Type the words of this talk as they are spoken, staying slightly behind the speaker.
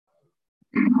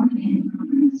There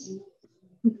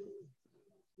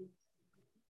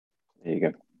you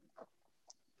go.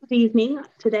 Good evening.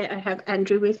 Today I have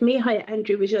Andrew with me. Hi,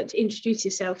 Andrew. Would you like to introduce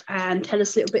yourself and tell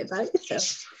us a little bit about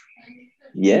yourself?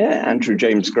 Yeah, Andrew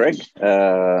James Gregg.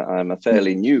 I'm a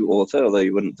fairly new author, although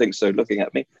you wouldn't think so looking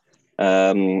at me.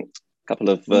 A couple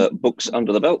of books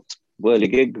under the belt.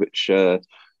 Whirligig, which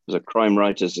was a Crime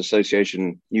Writers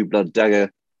Association New Blood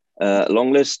Dagger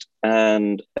longlist,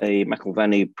 and a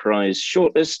McIlvanney Prize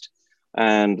shortlist,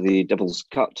 and the Devil's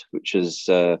Cut, which has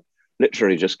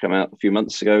literally just come out a few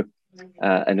months ago,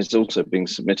 and is also being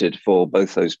submitted for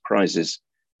both those prizes,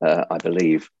 I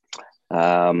believe.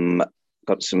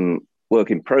 Got some work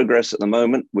in progress at the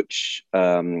moment, which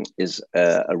is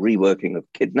a reworking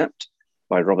of Kidnapped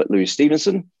by Robert Louis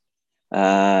Stevenson.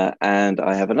 And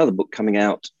I have another book coming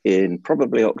out in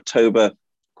probably October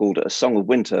called A Song of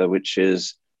Winter, which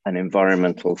is an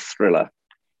environmental thriller.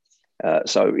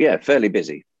 So yeah, fairly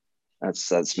busy.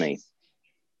 That's me.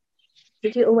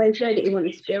 Did you always know that you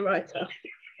wanted to be a writer?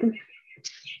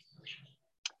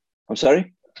 I'm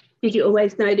sorry? Did you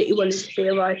always know that you wanted to be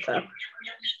a writer?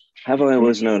 Have I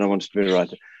always known I wanted to be a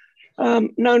writer?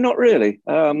 No, not really.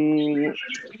 The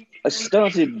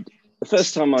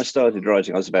first time I started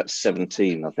writing, I was about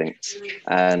 17, I think.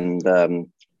 And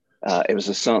it was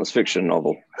a science fiction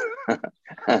novel.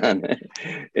 And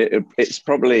it's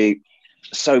probably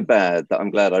so bad that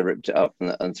I'm glad I ripped it up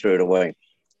and threw it away.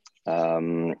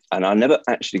 And I never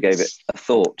actually gave it a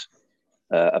thought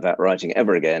about writing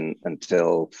ever again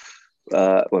until,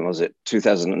 when was it?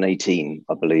 2018,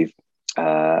 I believe,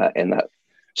 in that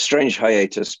strange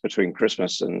hiatus between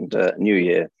Christmas and New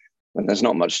Year, when there's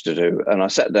not much to do. And I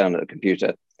sat down at a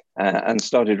computer and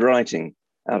started writing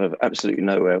out of absolutely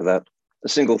nowhere without a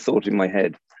single thought in my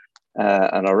head.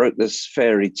 And I wrote this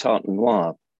fairy tarte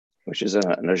noir, which is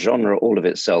a genre all of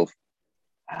itself.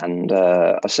 And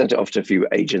I sent it off to a few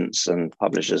agents and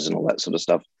publishers and all that sort of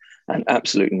stuff. And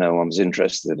absolutely no one was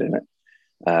interested in it,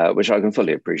 which I can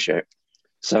fully appreciate.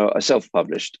 So I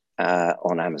self-published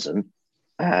on Amazon,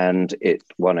 and it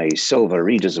won a Silver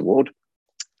Readers Award,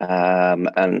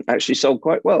 and actually sold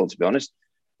quite well, to be honest.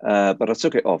 But I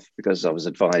took it off because I was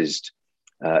advised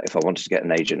if I wanted to get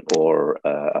an agent or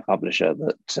a publisher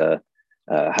that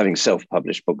having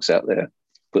self-published books out there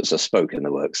puts a spoke in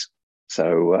the works.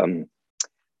 So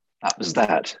that was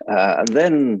that. And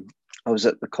then I was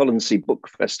at the Colonsea Book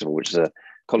Festival, which is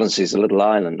Colonsea is a little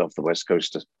island off the west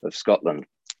coast of Scotland.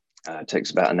 It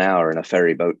takes about an hour in a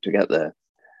ferry boat to get there.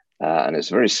 And it's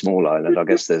a very small island. I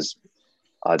guess there's,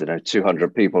 I don't know,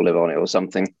 200 people live on it or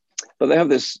something. But they have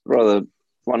this rather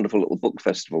wonderful little book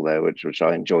festival there, which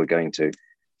I enjoy going to.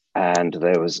 And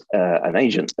there was an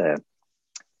agent there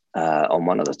on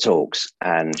one of the talks,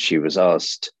 and she was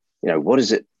asked, what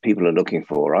is it people are looking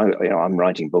for? I'm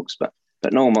writing books, but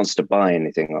no one wants to buy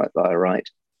anything like that I write.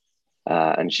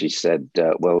 And she said,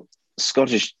 well,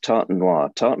 Scottish tarte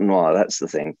noir, that's the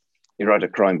thing. You write a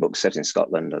crime book set in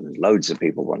Scotland and loads of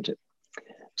people want it.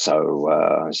 So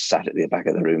I sat at the back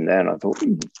of the room there and I thought,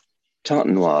 tarte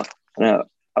noir. Now,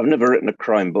 I've never written a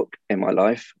crime book in my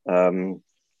life.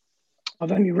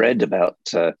 I've only read about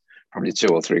probably 2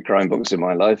 or 3 crime books in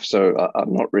my life. So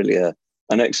I'm not really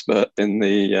an expert in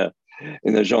the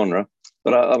genre.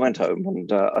 But I went home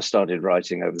and I started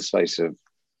writing over the space of,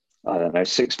 I don't know,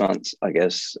 6 months, I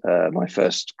guess, my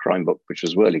first crime book, which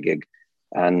was Whirligig.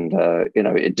 And,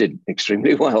 it did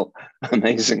extremely well,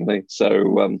 amazingly.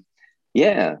 So,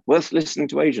 yeah, worth listening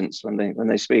to agents when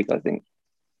they speak, I think.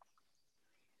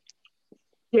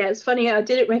 Yeah, it's funny. I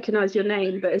didn't recognize your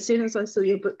name, but as soon as I saw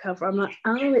your book cover, I'm like,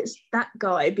 oh, it's that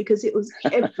guy, because it was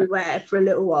everywhere for a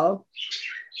little while.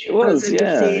 It was,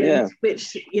 yeah.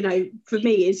 Which, for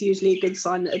me is usually a good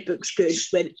sign that a book's good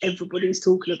when everybody's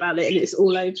talking about it and it's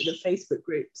all over the Facebook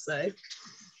group. So,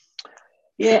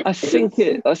 yeah, I think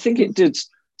it did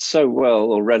so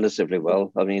well, or relatively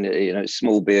well. I mean, it's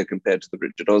small beer compared to the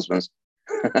Richard Osmans.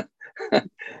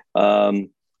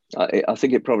 I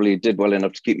think it probably did well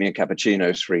enough to keep me in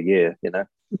cappuccinos for a year,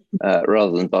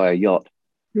 rather than buy a yacht.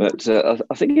 But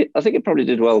I think it probably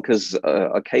did well because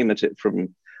I came at it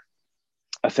from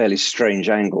a fairly strange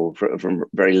angle, from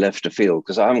very left of field,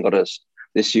 because I haven't got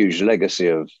this huge legacy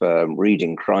of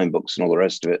reading crime books and all the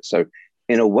rest of it. So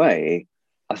in a way,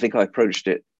 I think I approached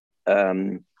it,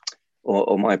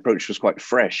 or my approach was quite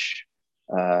fresh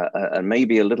and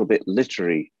maybe a little bit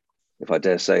literary, if I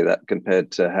dare say that,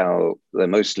 compared to how they're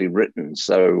mostly written.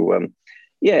 So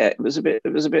yeah, it was a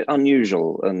bit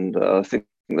unusual, and I think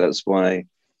that's why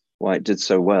it did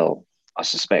so well, I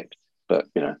suspect. But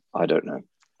I don't know.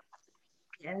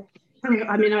 Yeah,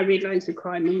 I mean, I read loads of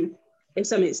crime, and if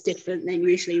something's different, then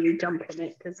usually we jump on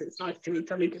it because it's nice to read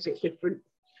something a bit different.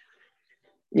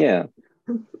 Yeah.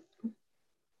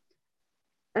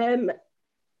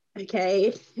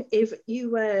 Okay, if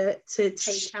you were to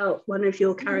take out one of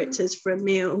your characters for a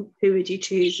meal, who would you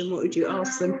choose and what would you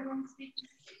ask them?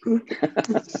 Who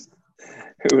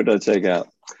would I take out?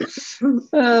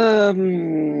 Well,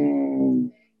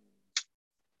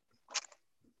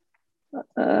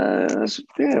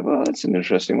 that's an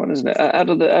interesting one, isn't it? Out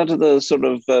of the sort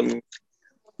of the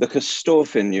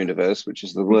Kostorfin universe, which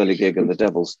is the Whirligig and the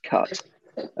Devil's Cut,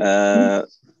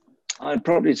 I'd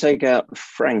probably take out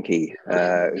Frankie,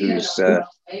 who's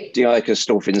D.I.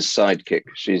 Kostorfin's sidekick.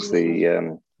 He's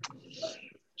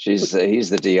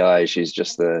the DI. She's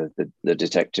just the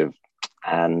detective,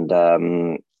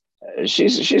 and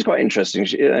she's quite interesting.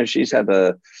 She's had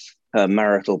her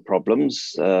marital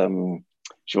problems.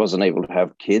 She wasn't able to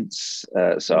have kids,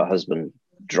 so her husband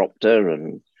dropped her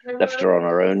and left her on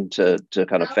her own to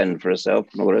kind of fend for herself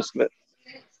and all the rest of it.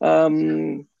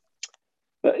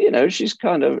 But she's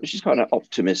kind of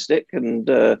optimistic, and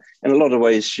in a lot of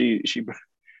ways she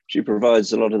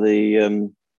provides a lot of the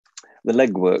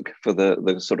legwork for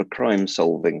the sort of crime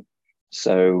solving.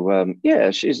 So I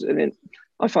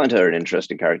find her an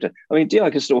interesting character. I mean, D.I.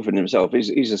 Kostorfin himself,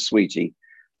 he's a sweetie.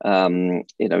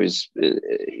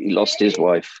 He lost his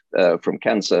wife from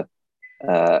cancer,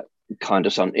 kind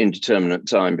of some indeterminate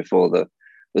time before the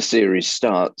series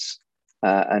starts,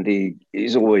 and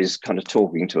he's always kind of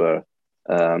talking to her,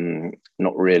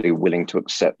 not really willing to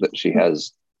accept that she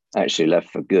has actually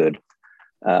left for good,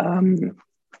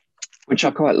 which I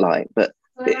quite like. But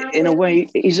in a way,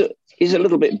 he's a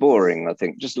little bit boring. I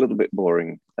think just a little bit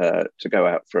boring to go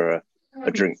out for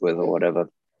a drink with or whatever.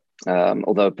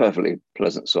 Although a perfectly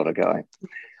pleasant sort of guy.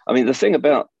 I mean, the thing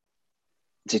about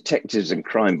detectives and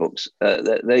crime books,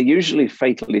 they're usually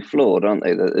fatally flawed, aren't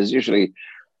they?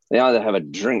 They either have a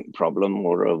drink problem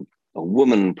or a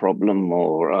woman problem,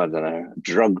 or I don't know, a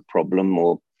drug problem,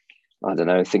 or I don't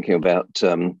know, thinking about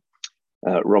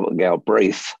Robert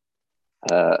Galbraith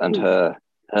and her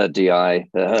DI,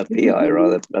 her PI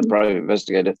rather, a private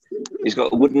investigator. He's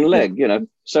got a wooden leg,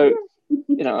 so.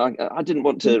 I didn't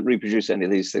want to reproduce any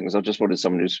of these things. I just wanted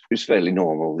someone who's fairly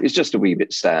normal. He's just a wee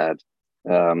bit sad,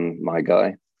 my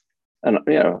guy. And,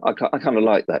 I kind of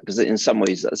like that because in some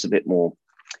ways that's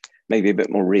maybe a bit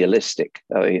more realistic.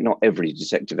 Not every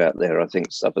detective out there, I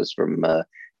think, suffers from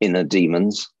inner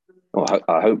demons. Or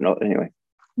I hope not, anyway.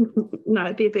 No,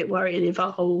 it'd be a bit worrying if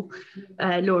our whole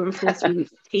law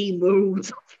enforcement team were all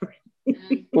suffering.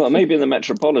 Well, maybe in the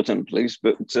Metropolitan Police,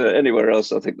 but anywhere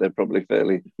else, I think they're probably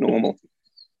fairly normal.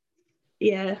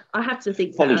 Yeah, I have to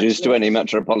think. Apologies to any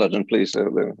Metropolitan Police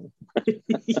out there.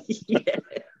 Yeah.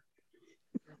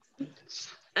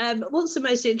 What's the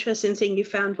most interesting thing you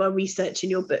found while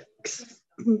researching your books?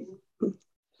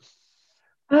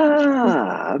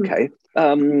 Okay.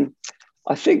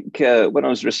 I think when I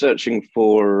was researching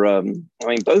for,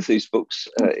 both these books,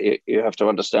 you have to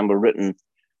understand, were written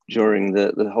during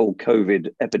the whole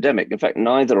COVID epidemic. In fact,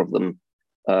 neither of them,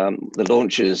 the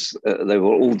launches, they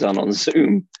were all done on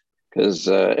Zoom, because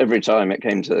every time it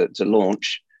came to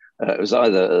launch, it was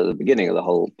either the beginning of the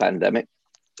whole pandemic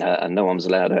and no one was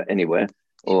allowed anywhere,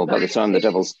 or by the time The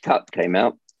Devil's Cut came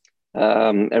out,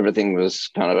 everything was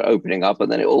kind of opening up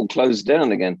and then it all closed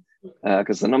down again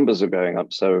because the numbers were going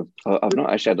up. So I've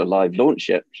not actually had a live launch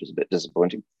yet, which is a bit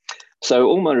disappointing. So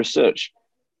all my research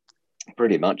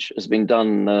pretty much has been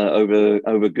done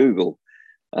over Google.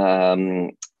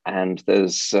 And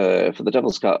there's, for The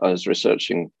Devil's Cut, I was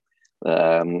researching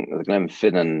the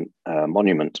Glenfinnan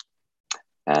monument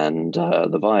and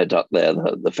the viaduct there,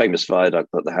 the famous viaduct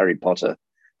that the Harry Potter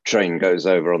train goes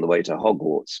over on the way to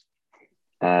Hogwarts.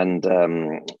 And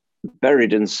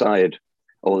buried inside,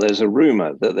 or there's a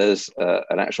rumor that there's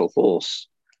an actual horse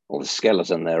or the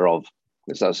skeleton thereof,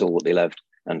 because that's all that they left,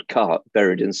 and cart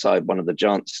buried inside one of the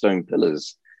giant stone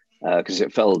pillars because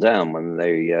it fell down when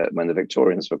the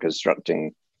Victorians were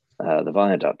constructing the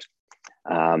viaduct.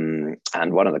 And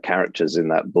one of the characters in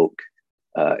that book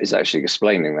is actually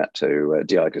explaining that to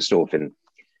D.I. Kostorfin,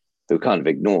 who kind of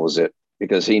ignores it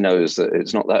because he knows that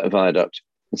it's not that viaduct.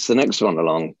 It's the next one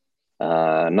along,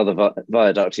 another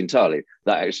viaduct entirely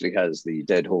that actually has the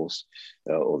dead horse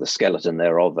or the skeleton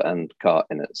thereof and cart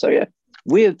in it. So yeah,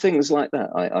 weird things like that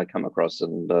I come across,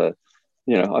 and I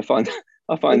find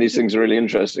these things really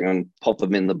interesting and pop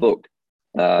them in the book.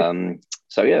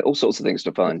 So yeah, all sorts of things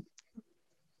to find.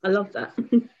 I love that.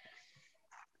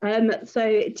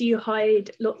 So do you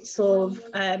hide lots of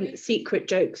secret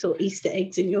jokes or Easter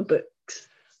eggs in your books?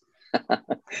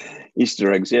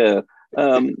 Easter eggs, yeah.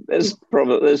 There's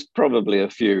probably a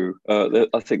few.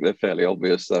 I think they're fairly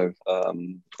obvious, though.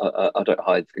 I don't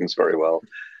hide things very well.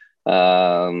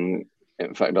 In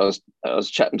fact, I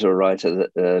was chatting to a writer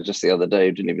that, just the other day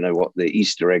who didn't even know what the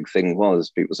Easter egg thing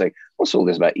was. People say, "What's all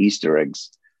this about Easter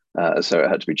eggs?" So it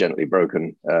had to be gently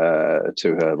broken to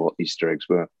her what Easter eggs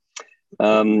were.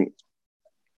 I'm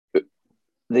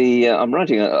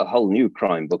writing a whole new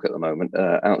crime book at the moment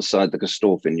outside the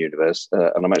Gestorfin universe,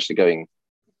 and I'm actually going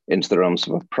into the realms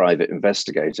of a private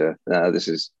investigator. This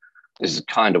is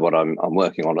kind of what I'm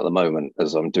working on at the moment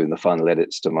as I'm doing the final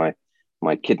edits to my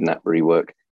kidnap rework.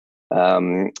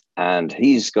 And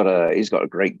he's got a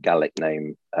great Gallic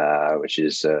name, which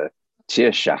is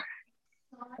Tirshach.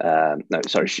 No,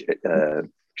 sorry,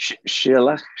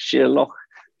 Sheerloch.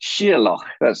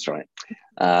 That's right.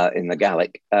 In the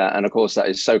Gallic, and of course that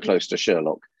is so close to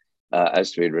Sherlock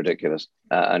as to be ridiculous.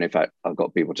 And in fact, I've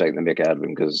got people taking the mick out of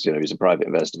him because he's a private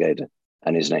investigator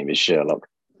and his name is Sherlock.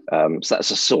 So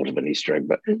that's a sort of an Easter egg,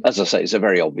 but as I say, it's a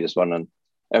very obvious one, and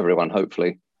everyone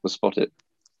hopefully will spot it.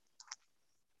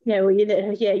 Yeah, well,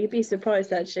 you'd be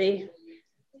surprised actually.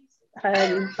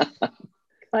 I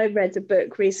read a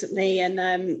book recently, and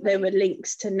there were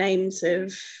links to names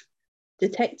of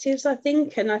detectives, I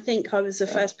think, and I think I was the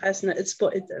first person that had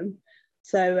spotted them.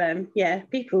 So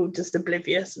people just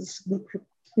oblivious.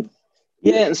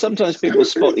 Yeah, and sometimes people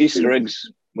spot Easter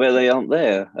eggs where they aren't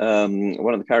there.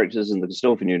 One of the characters in the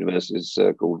Gestorfin universe is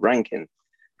called Rankin,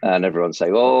 and everyone say,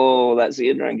 "Oh, that's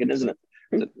Ian Rankin, isn't it?"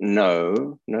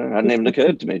 No, hadn't even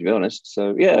occurred to me, to be honest.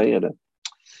 So you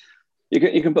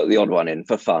can put the odd one in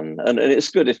for fun, and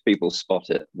it's good if people spot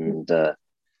it and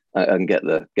get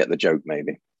the joke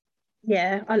maybe.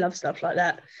 Yeah, I love stuff like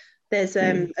that. There's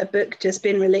a book just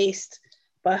been released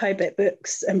by Hobart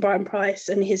Books and Brian Price,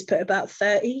 and he's put about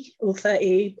 30 or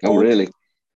 30. Oh, really?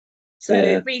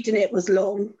 So reading it was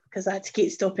long because I had to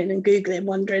keep stopping and Googling,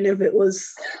 wondering if it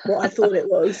was what I thought it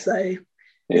was. So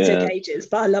it took ages,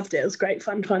 but I loved it. It was great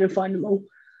fun trying to find them all.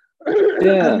 I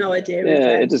have no idea.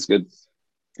 Yeah, it is good.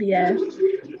 Yeah.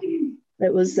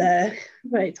 It was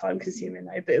very time consuming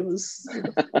though, but it was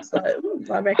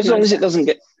I reckon as long as it doesn't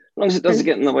get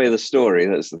in the way of the story,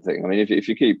 that's the thing. I mean, if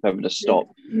you keep having to stop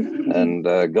and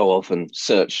go off and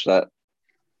search, that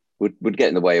would get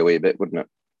in the way a wee bit, wouldn't it?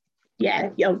 Yeah.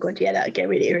 Oh god, yeah, that'd get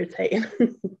really irritating.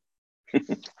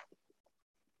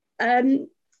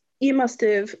 You must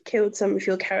have killed some of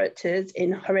your characters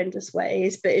in horrendous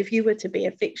ways, but if you were to be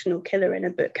a fictional killer in a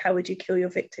book, how would you kill your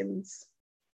victims?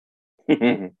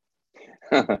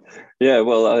 Yeah,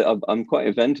 well, I'm quite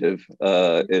inventive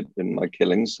in my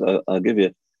killings. I'll give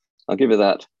you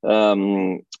that.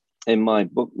 In my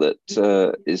book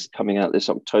that is coming out this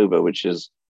October, which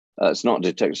is it's not a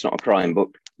detective, it's not a crime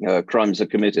book. Crimes are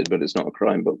committed, but it's not a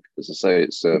crime book. As I say,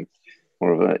 it's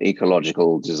more of an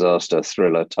ecological disaster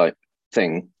thriller type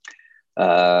thing.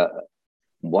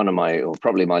 One of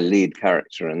probably my lead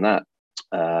character in that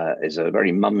is a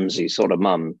very mumsy sort of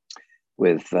mum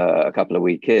with a couple of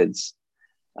wee kids.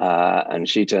 And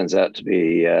she turns out to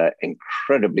be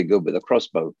incredibly good with a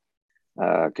crossbow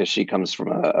because she comes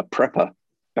from a prepper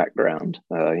background.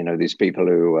 These people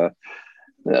who are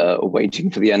waiting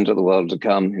for the end of the world to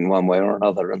come in one way or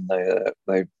another, and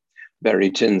they bury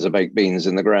tins of baked beans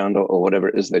in the ground or whatever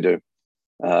it is they do.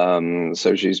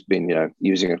 So she's been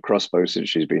using a crossbow since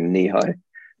she's been knee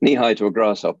high to a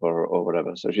grasshopper or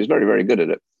whatever. So she's very, very good at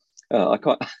it. I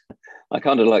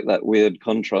kind of like that weird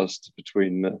contrast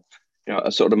between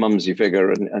a sort of mumsy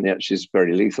figure and yet she's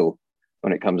very lethal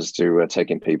when it comes to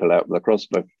taking people out with a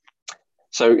crossbow.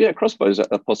 So yeah, crossbow's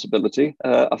a possibility.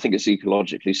 I think it's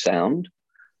ecologically sound.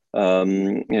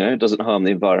 It doesn't harm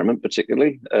the environment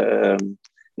particularly.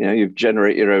 You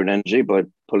generate your own energy by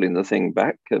pulling the thing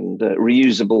back, and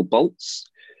reusable bolts.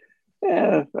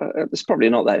 Yeah, it's probably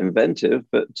not that inventive,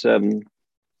 but the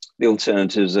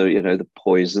alternatives are, the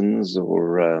poisons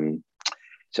or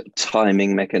sort of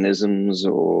timing mechanisms,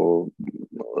 or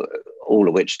all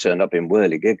of which turned up in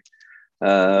Whirligig.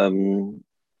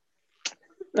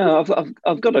 No,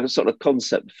 I've got a sort of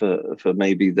concept for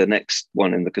maybe the next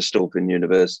one in the Gestorfin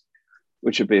universe,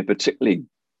 which would be a particularly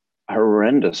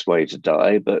horrendous way to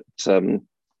die, but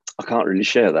I can't really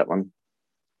share that one.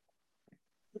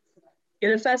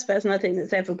 You're the first person I think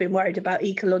that's ever been worried about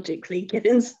ecologically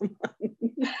killing someone.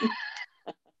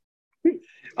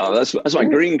 Oh, that's my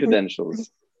green credentials.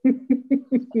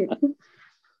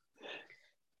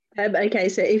 Okay,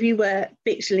 so if you were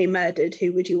fictionally murdered,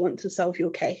 who would you want to solve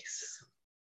your case?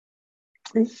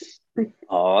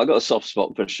 Oh, I got a soft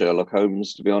spot for Sherlock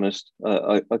Holmes, to be honest.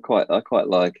 I quite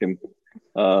like him,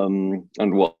 and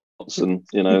what and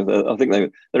I think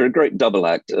they're a great double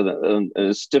act, and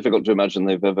it's difficult to imagine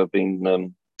they've ever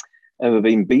been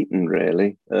beaten.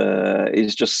 Really,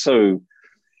 he's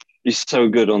so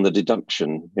good on the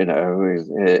deduction.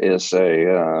 He'll say,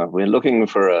 "We're looking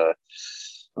for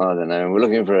we're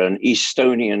looking for an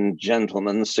Estonian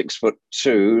gentleman,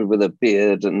 6'2", with a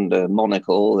beard and a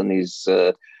monocle, and he's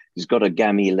got a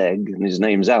gammy leg, and his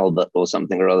name's Albert or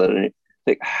something or other." And you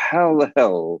think, how the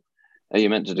hell are you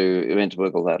meant to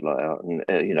work all that out? And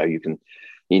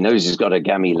he knows he's got a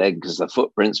gammy leg because the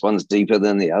footprints, one's deeper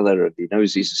than the other. And he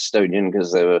knows he's Estonian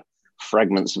because there were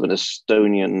fragments of an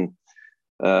Estonian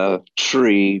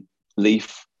tree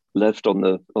leaf left on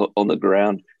the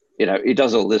ground. He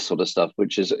does all this sort of stuff,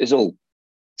 which is all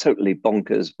totally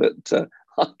bonkers, but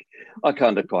I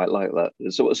kind of quite like that.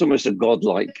 It's almost a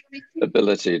godlike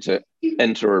ability to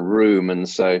enter a room and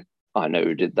say, "I know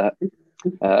who did that."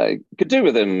 Could do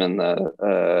with him in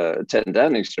 10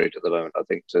 Downing Street at the moment, I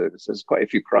think, too. There's quite a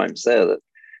few crimes there that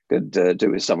could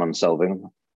do with someone solving them.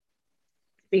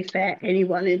 To be fair,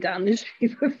 anyone in Downing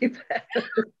Street would be better.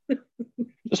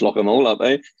 Just lock them all up,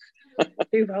 eh?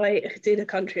 Do right, do the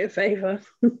country a favour.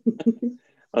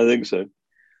 I think so.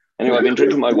 Anyway, I've been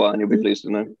drinking my wine, you'll be pleased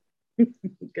to know.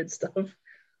 Good stuff.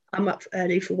 I'm up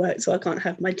early for work, so I can't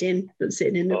have my gin that's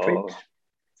sitting in the fridge.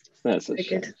 That's a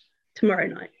shame. Good. Tomorrow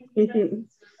night.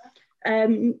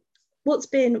 What's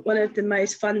been one of the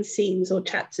most fun scenes or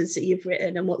chapters that you've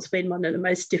written, and what's been one of the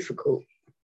most difficult?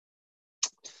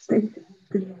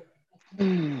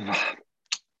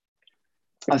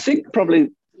 I think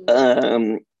probably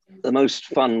the most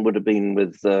fun would have been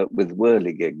with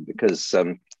Whirligig, because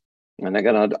and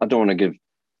again, I don't want to give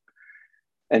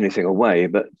anything away,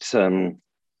 but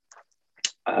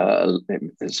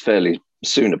it's fairly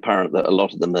soon apparent that a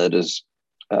lot of the murders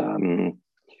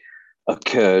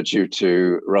occur due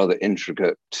to rather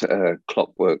intricate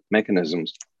clockwork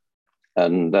mechanisms,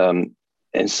 and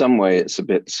in some way it's a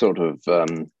bit sort of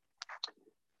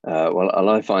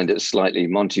I find it slightly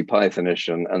Monty Pythonish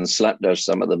and slapdash.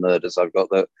 Some of the murders I've got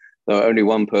that only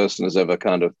one person has ever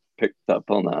kind of picked up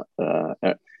on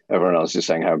that. Everyone else is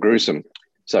saying how gruesome.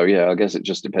 So yeah, I guess it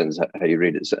just depends how you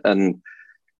read it. And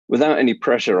without any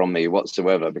pressure on me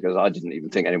whatsoever, because I didn't even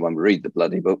think anyone would read the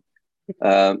bloody book,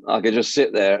 I could just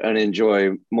sit there and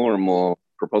enjoy more and more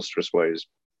preposterous ways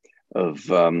of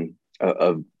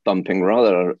bumping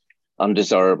rather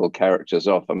undesirable characters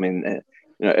off. I mean,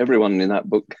 everyone in that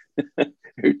book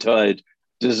who died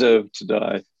deserved to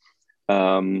die.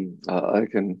 I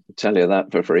can tell you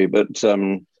that for free. But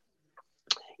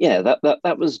yeah,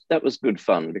 that was good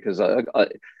fun, because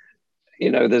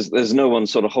there's no one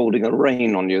sort of holding a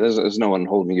rein on you. There's no one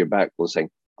holding you back or saying,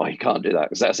 "Oh, you can't do that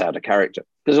because that's out of character."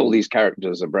 Because all these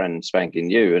characters are brand spanking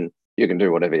new, and you can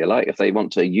do whatever you like. If they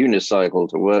want to unicycle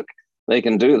to work, they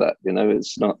can do that.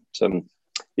 It's not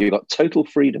you've got total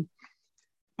freedom.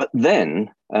 But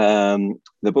then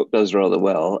the book does rather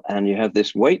well, and you have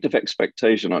this weight of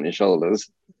expectation on your shoulders,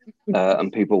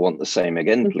 and people want the same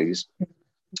again, please.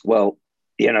 Well,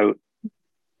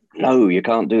 no, you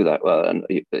can't do that. Well, and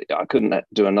I couldn't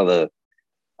do another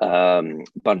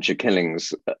bunch of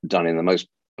killings done in the most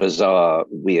bizarre,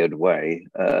 weird way.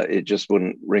 It just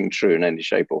wouldn't ring true in any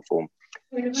shape or form.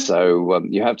 So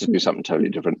you have to do something totally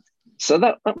different. So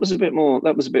that was a bit more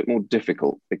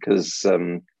difficult, because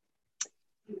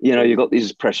you've got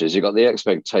these pressures, you've got the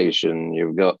expectation,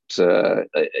 you've got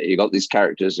these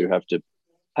characters who have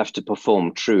to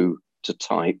perform true to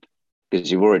type,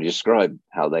 because you've already described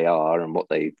how they are and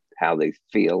how they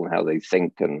feel and how they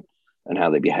think and how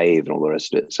they behave and all the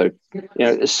rest of it. So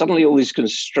suddenly all these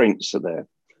constraints are there.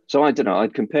 So I don't know,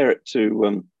 I'd compare it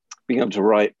to being able to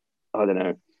write,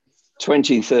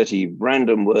 20, 30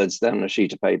 random words down a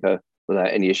sheet of paper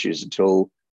without any issues at all,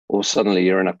 or suddenly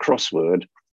you're in a crossword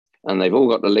and they've all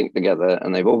got to link together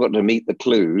and they've all got to meet the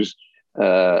clues.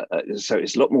 So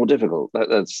it's a lot more difficult.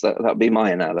 That'd be my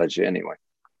analogy anyway.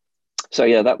 So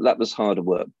yeah, that was harder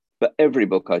work. But every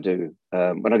book I do,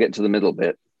 when I get to the middle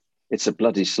bit, it's a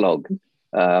bloody slog.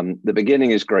 The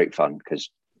beginning is great fun because,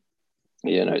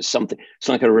 it's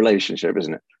like a relationship,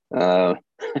 isn't it?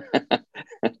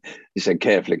 You said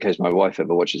carefully in case my wife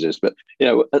ever watches this, but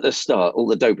at the start, all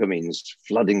the dopamine's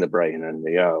flooding the brain, and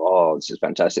this is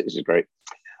fantastic, this is great.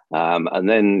 And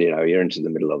then you're into the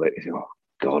middle of it. Oh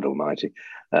God Almighty!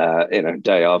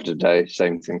 Day after day,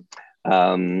 same thing.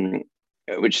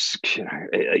 Which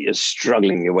you're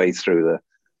struggling your way through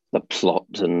the plot,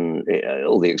 and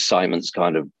all the excitement's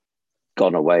kind of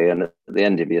gone away. And at the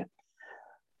end of your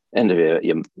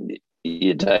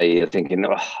day, you're thinking,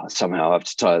 somehow I have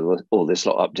to tie all this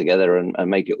lot up together and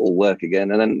make it all work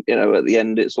again. And then at the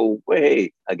end, it's all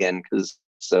way again, because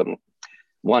it's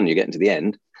one, you're getting to the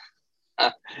end.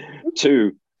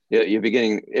 Two, you're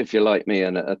beginning, if you're like me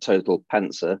and a total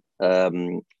pantser,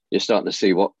 you're starting to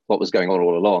see what was going on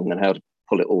all along and how to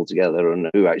pull it all together and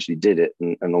who actually did it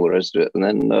and all the rest of it. And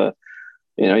then,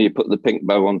 you put the pink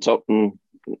bow on top and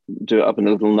do it up in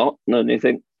a little knot, and then you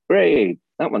think, great,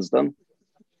 that one's done.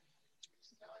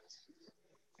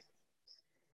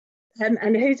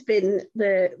 And who's been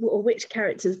which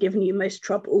character's given you most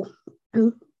trouble?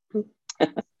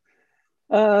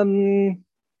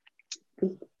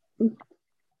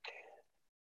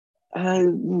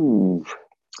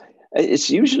 It's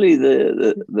usually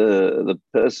the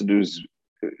person who's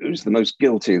the most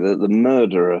guilty, the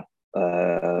murderer,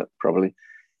 probably,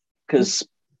 because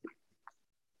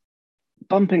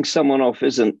bumping someone off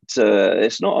isn't.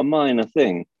 It's not a minor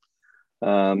thing.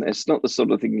 It's not the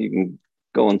sort of thing you can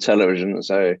go on television and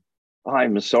say,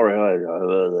 "I'm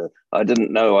sorry, I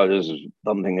didn't know I was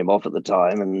bumping him off at the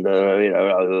time," and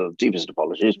deepest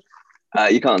apologies.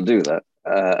 You can't do that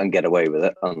and get away with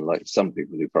it, unlike some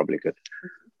people who probably could.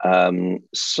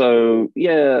 So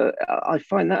yeah, I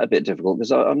find that a bit difficult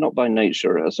because I'm not by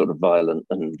nature a sort of violent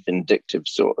and vindictive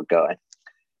sort of guy.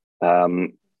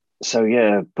 So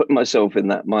yeah, putting myself in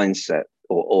that mindset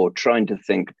or trying to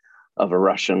think of a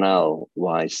rationale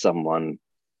why someone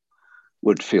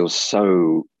would feel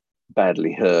so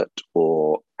badly hurt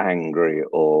or angry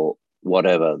or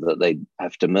whatever that they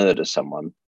have to murder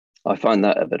someone, I find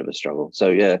that a bit of a struggle. So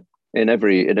yeah, in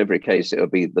every case, it'll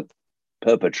be the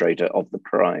perpetrator of the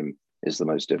crime is the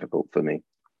most difficult for me.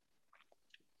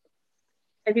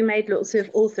 Have you made lots of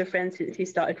author friends since you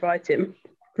started writing?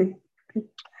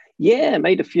 Yeah,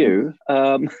 made a few.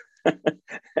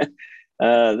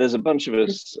 There's a bunch of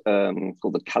us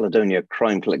called the Caledonia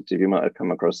Crime Collective. You might have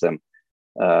come across them.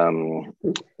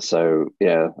 So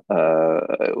yeah,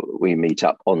 we meet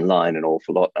up online an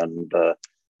awful lot, and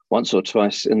once or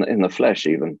twice in the flesh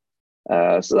even.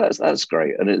 So that's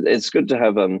great, and it's good to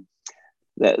have.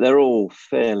 They're all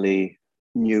fairly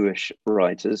newish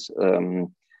writers.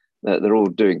 They're all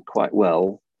doing quite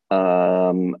well,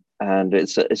 and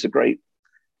it's a great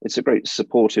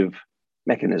supportive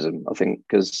mechanism, I think,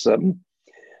 because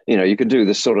you can do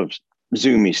this sort of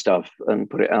Zoomy stuff and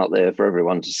put it out there for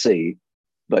everyone to see,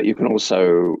 but you can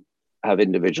also have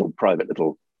individual private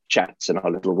little chats in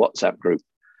our little WhatsApp group,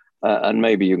 and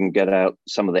maybe you can get out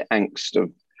some of the angst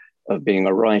of being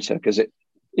a writer, because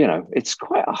it's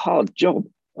quite a hard job.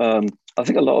 I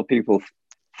think a lot of people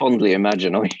fondly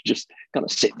imagine, you just kind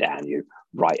of sit down, you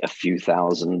write a few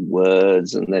thousand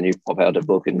words, and then you pop out a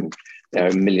book, and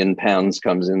 £1 million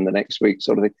comes in the next week,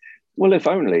 sort of thing. Well, if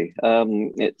only.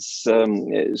 It's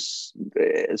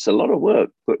a lot of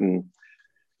work putting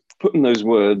those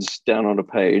words down on a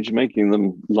page, making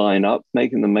them line up,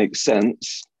 making them make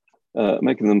sense,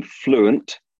 making them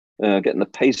fluent, getting the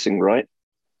pacing right.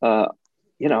 I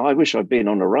wish I'd been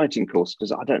on a writing course,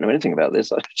 because I don't know anything about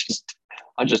this.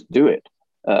 I just do it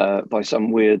by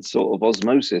some weird sort of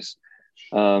osmosis.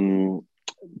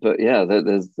 But yeah,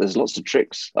 there's lots of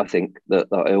tricks, I think, that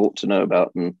I ought to know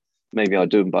about, and maybe I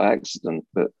do them by accident.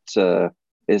 But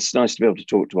it's nice to be able to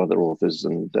talk to other authors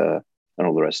and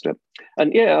all the rest of it.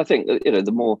 And yeah, I think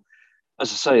the more,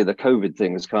 as I say, the COVID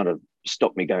thing has kind of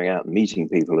stopped me going out and meeting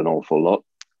people an awful lot,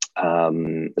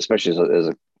 especially as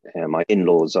my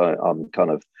in-laws I'm kind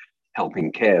of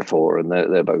helping care for, and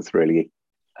they're both really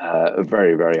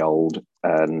very, very old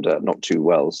and not too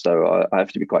well. So I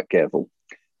have to be quite careful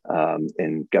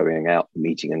in going out,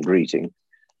 meeting and greeting.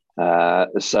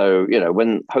 So,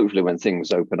 hopefully when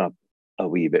things open up a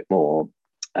wee bit more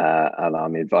and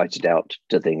I'm invited out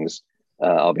to things,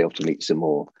 I'll be able to meet some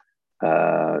more.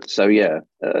 So yeah,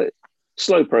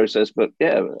 slow process, but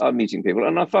yeah, I'm meeting people,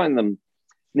 and I find them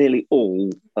nearly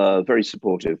all very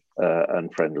supportive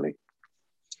and friendly.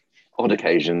 On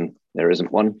occasion, there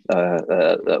isn't one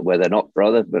where they're not,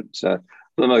 rather, but for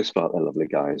the most part, they're lovely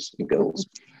guys and girls.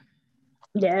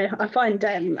 Yeah, I find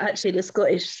actually the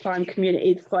Scottish crime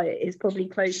community is probably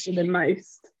closer than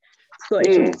most.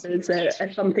 Scottish authors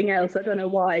are something else. I don't know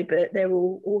why, but they're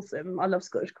all awesome. I love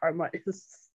Scottish crime writers.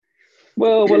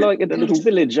 Well, we're like in a little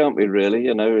village, aren't we? Really,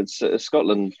 it's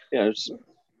Scotland. It's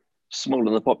smaller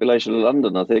than the population of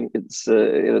London. I think it's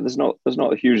there's not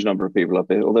a huge number of people up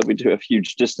here, although we do have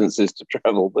huge distances to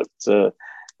travel. But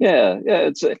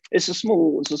it's a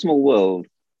small world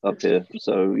up here.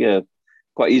 So yeah,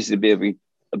 quite easy to be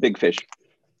a big fish.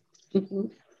 Mm-hmm.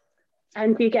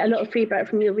 And do you get a lot of feedback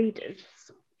from your readers?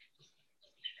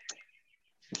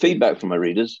 Feedback from my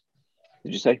readers,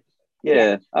 did you say?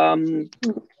 Yeah. Not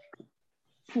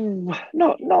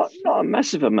a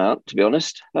massive amount, to be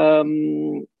honest.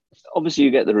 Obviously,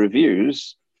 you get the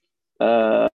reviews,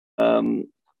 Uh, um,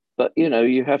 but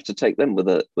you have to take them with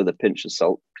a pinch of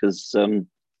salt, because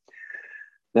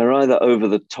they're either over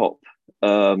the top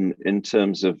in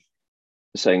terms of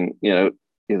saying, you're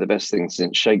the best thing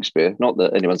since Shakespeare. Not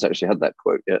that anyone's actually had that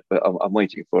quote yet, but I'm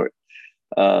waiting for it.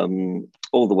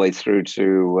 All the way through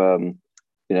to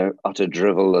utter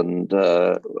drivel and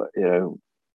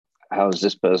how does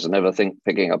this person ever think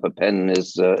picking up a pen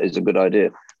is a good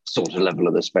idea? Sort of level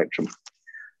of the spectrum.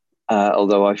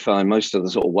 Although I find most of the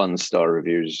sort of 1-star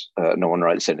reviews, no one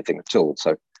writes anything at all.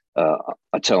 So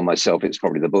I tell myself it's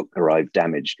probably the book arrived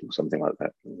damaged or something like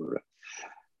that.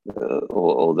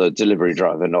 Or the delivery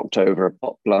driver knocked over a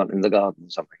pot plant in the garden or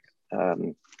something.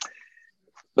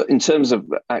 But in terms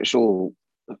of actual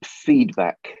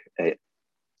feedback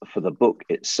for the book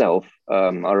itself,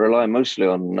 I rely mostly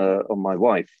on my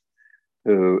wife,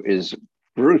 who is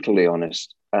brutally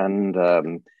honest, and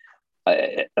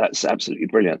that's absolutely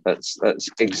brilliant. That's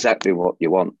exactly what you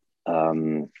want.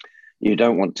 You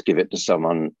don't want to give it to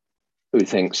someone who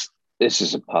thinks this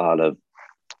is a pile of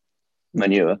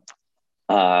manure,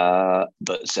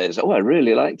 but says, "Oh, I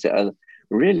really liked it. A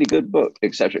really good book,"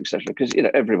 etc., etc. Because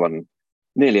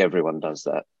nearly everyone does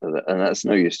that, and that's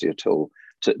no use to you at all.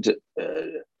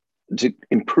 To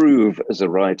improve as a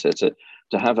writer, to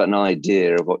have an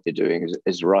idea of what you're doing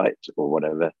is right or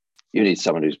whatever, you need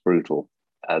someone who's brutal.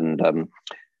 And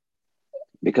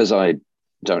because I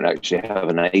don't actually have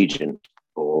an agent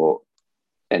or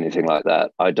anything like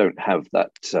that, I don't have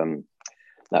that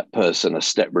person a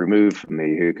step removed from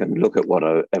me who can look at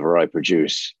whatever I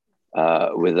produce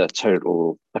with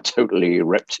a totally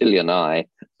reptilian eye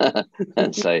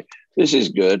and say, this is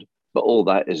good, but all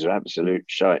that is absolute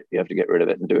shite. You have to get rid of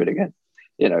it and do it again.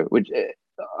 Which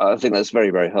I think that's very,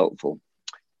 very helpful.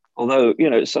 Although,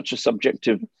 it's such a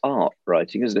subjective art,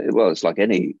 writing, isn't it? Well, it's like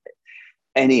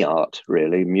any art,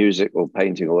 really, music or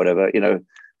painting or whatever.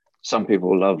 Some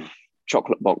people love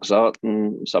chocolate box art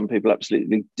and some people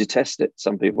absolutely detest it.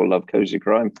 Some people love cozy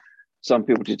crime. Some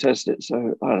people detest it.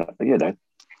 So,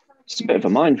 it's a bit of a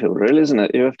minefield, really, isn't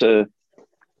it? You have to,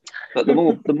 but the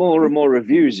more and more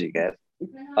reviews you get,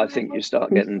 I think you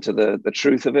start getting to the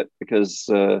truth of it, because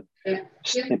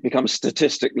it becomes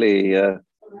statistically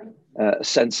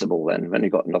sensible then when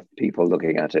you've got enough people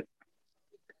looking at it.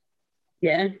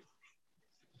 Yeah.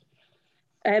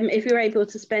 If you're able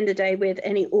to spend a day with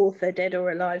any author, dead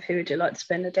or alive, who would you like to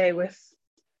spend a day with?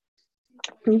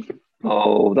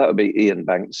 Oh, that would be Ian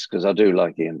Banks, because I do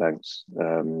like Ian Banks.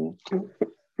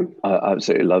 I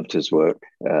absolutely loved his work,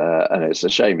 and it's a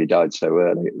shame he died so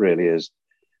early. It really is.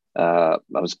 I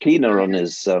was keener on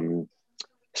his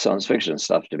science fiction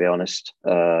stuff, to be honest.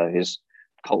 His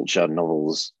culture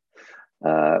novels,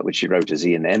 which he wrote as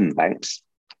Ian M. Banks.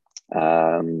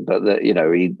 But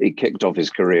he kicked off his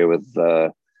career with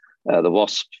the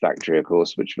Wasp Factory, of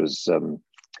course, which was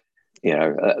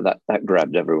that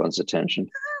grabbed everyone's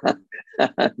attention,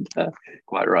 and,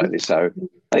 quite rightly so.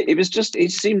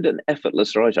 It seemed an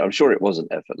effortless writer. I'm sure it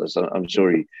wasn't effortless. I'm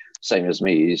sure he, same as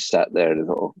me, he sat there and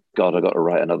thought, "Oh God, I got to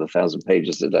write another 1,000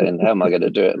 pages today, and how am I going to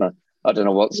do it? And I don't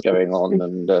know what's going on,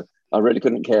 and I really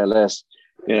couldn't care less,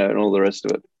 and all the rest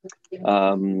of it."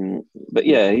 But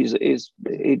yeah,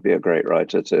 he'd be a great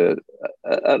writer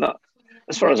and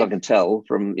as far as I can tell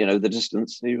from the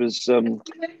distance, he was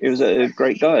a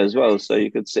great guy as well. So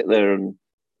you could sit there and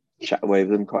chat away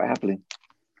with him quite happily.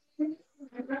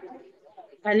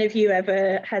 And have you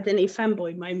ever had any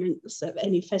fanboy moments at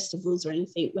any festivals or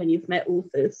anything when you've met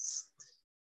authors?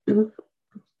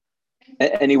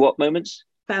 Any what moments?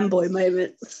 Fanboy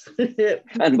moments.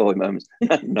 Fanboy moments.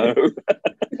 No.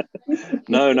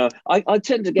 No. I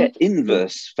tend to get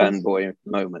inverse fanboy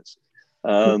moments.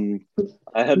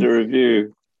 I had a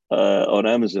review on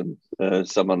Amazon,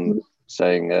 someone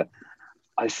saying,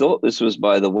 "I thought this was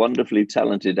by the wonderfully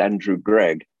talented Andrew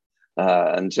Gregg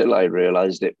until I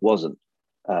realized it wasn't."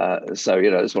 So,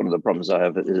 it's one of the problems I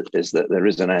have is that there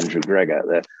is an Andrew Gregg out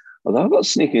there. Although I've got a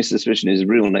sneaking suspicion his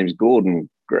real name's Gordon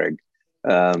Gregg.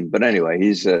 But anyway,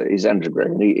 he's Andrew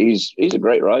Gregg. And he's a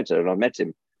great writer, and I met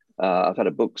him. I've had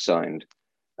a book signed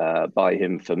by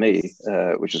him for me,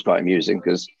 which was quite amusing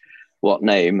because what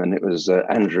name? And it was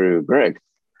Andrew Gregg.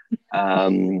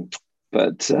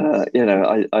 But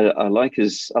I like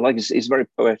his he's very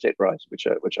poetic writer,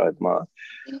 which I admire.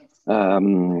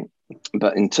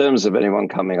 But in terms of anyone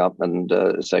coming up and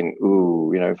saying,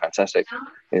 "Ooh, fantastic,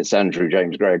 it's Andrew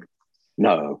James Gregg,"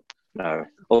 no.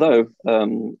 Although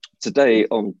today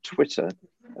on Twitter,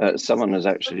 someone has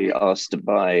actually asked to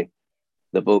buy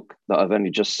the book that I've only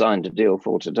just signed a deal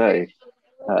for today.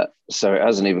 So it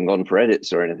hasn't even gone for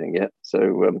edits or anything yet.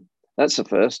 So that's the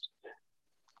first.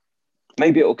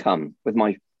 Maybe it'll come with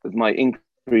my with my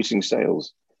increasing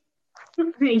sales.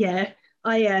 Yeah,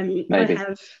 I Maybe.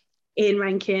 have Ian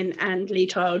Rankin and Lee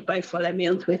Child both follow me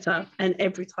on Twitter, and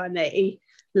every time they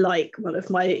like one of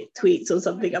my tweets or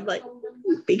something, I'm like,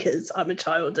 because I'm a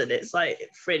child, and it's like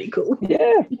it's really cool.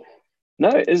 Yeah, no,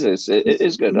 it is. It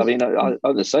is good. I mean,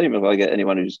 I'm the same. If I get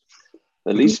anyone who's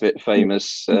the least bit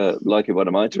famous liking one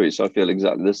of my tweets, I feel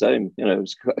exactly the same. You know,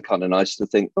 it's kind of nice to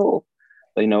think, oh,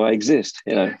 they know I exist.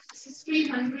 You know,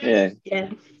 yeah.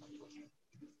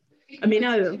 I mean,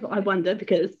 I wonder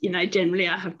because, you know, generally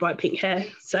I have bright pink hair.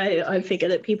 So I figure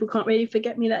that people can't really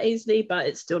forget me that easily, but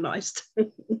it's still nice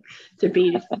to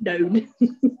be known.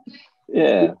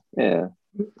 yeah,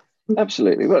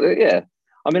 absolutely. But yeah,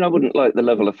 I mean, I wouldn't like the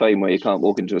level of fame where you can't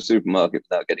walk into a supermarket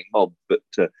without getting mobbed, but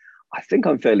I think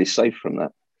I'm fairly safe from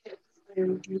that.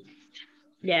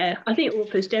 Yeah, I think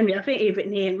authors generally, I think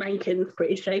even Ian Rankin's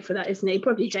pretty safe for that, isn't he?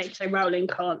 Probably J.K. Rowling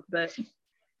can't, but...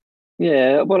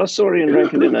 Yeah, well, I saw Ian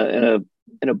Rankin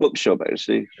in a bookshop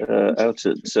actually, out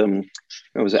at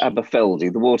where was it,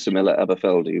 Aberfeldy, the Watermill at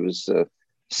Aberfeldy. He was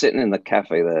sitting in the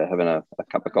cafe there having a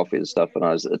cup of coffee and stuff, and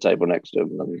I was at the table next to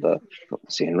him and got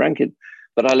to see Ian Rankin.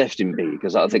 But I left him be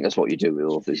because I think that's what you do with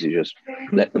authors. You just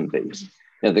let them be. You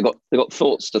know, they got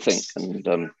thoughts to think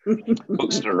and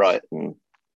books to write. And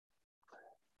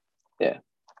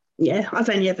yeah, I've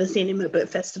only ever seen him at book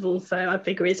festivals, so I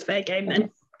figure he's fair game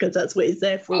then, because that's what he's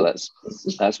there for. Well,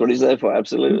 that's what he's there for.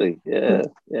 Absolutely, yeah.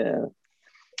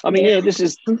 I mean, yeah, this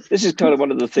is kind of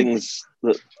one of the things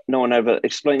that no one ever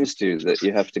explains to you, that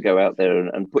you have to go out there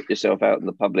and put yourself out in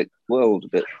the public world, a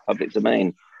bit public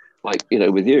domain, like, you know,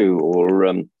 with you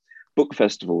or book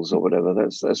festivals or whatever.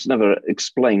 That's never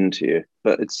explained to you,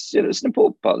 but it's, you know, it's an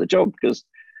important part of the job because,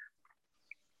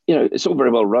 you know, it's all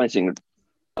very well writing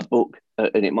a book,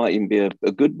 and it might even be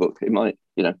a good book. It might,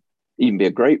 you know, even be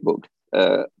a great book,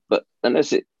 but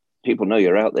unless people know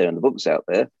you're out there and the book's out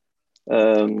there.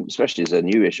 Especially as a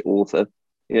newish author,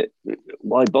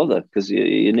 why bother? Because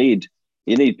you need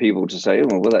people to say, oh,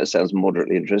 well, that sounds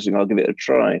moderately interesting, I'll give it a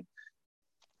try.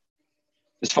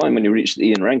 It's fine when you reach the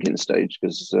Ian Rankin stage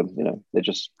because you know, they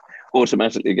just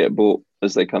automatically get bought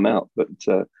as they come out. But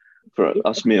for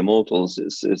us mere mortals,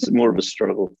 it's more of a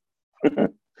struggle.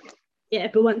 Yeah,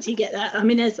 but once you get that, I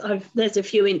mean, there's a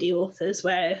few indie authors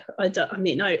where I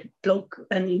blog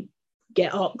and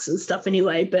get arcs and stuff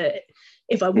anyway, but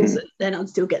if I wasn't, then I'd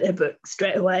still get their book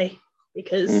straight away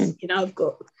because you know, I've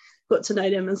got to know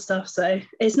them and stuff. So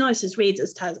it's nice as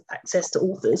readers to have access to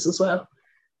authors as well.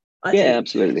 I think.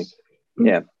 Absolutely.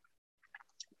 Yeah.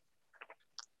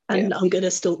 And I'm going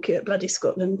to stalk you at Bloody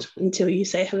Scotland until you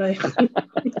say hello.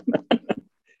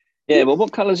 Yeah, well,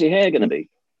 what colour's your hair going to be?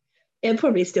 It'll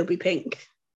probably still be pink.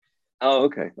 Oh,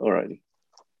 okay, all righty.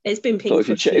 It's been pink. So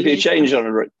if you change on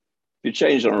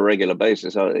a regular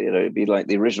basis, you know, it'd be like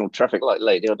the original traffic light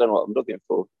lady. I don't know what I'm looking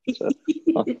for. So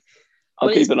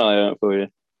I'll keep an eye out for you.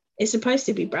 It's supposed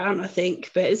to be brown, I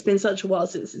think, but it's been such a while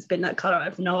since it's been that colour. I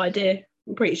have no idea.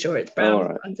 I'm pretty sure it's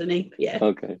brown underneath. Yeah.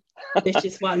 Okay. It's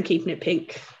just why I'm keeping it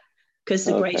pink, because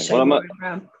the grey show more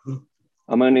brown.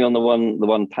 I'm only on the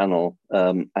one panel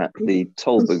at the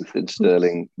toll booth in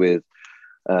Stirling with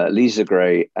Lisa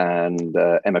Gray and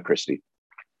Emma Christie.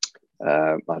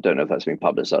 I don't know if that's been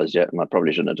publicised yet, and I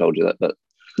probably shouldn't have told you that, but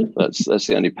that's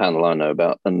the only panel I know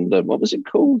about. And what was it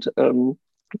called? It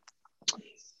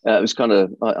was kind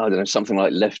of, I don't know, something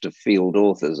like Left of Field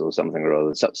Authors or something or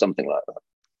other, something like that.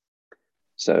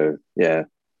 So yeah,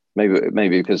 maybe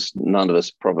because none of us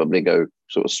probably go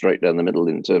sort of straight down the middle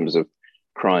in terms of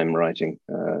crime writing,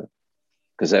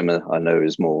 because Emma, I know,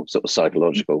 is more sort of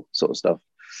psychological sort of stuff.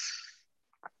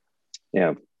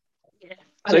 Yeah.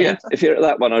 So yeah, if you're at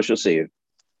that one, I shall see you.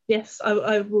 Yes,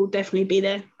 I will definitely be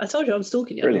there. I told you I'm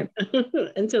stalking you. Brilliant.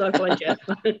 Until I find you.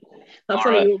 I'll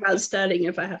follow you around Stirling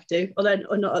if I have to, although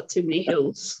I'm not up too many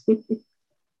hills.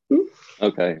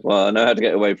 Okay, well, I know how to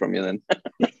get away from you then.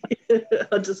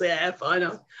 I'll just say, yeah, fine,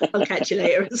 I'll catch you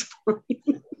later. It's fine.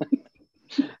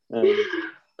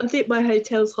 I think my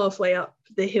hotel's halfway up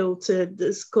the hill to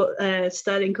the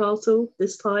Stirling Castle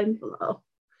this time.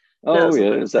 Oh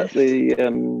yeah, is that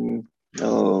the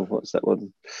what's that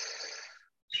one?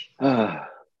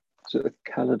 Is it the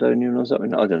Caledonian or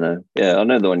something? I don't know. Yeah, I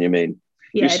know the one you mean.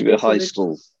 Yeah, used to be a high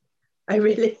school. Oh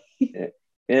really? Yeah,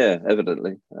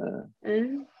 evidently.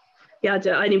 Yeah,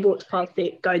 I only walked past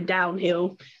it going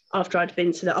downhill after I'd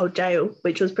been to the old jail,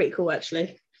 which was pretty cool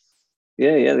actually.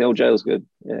 Yeah, the old jail's good.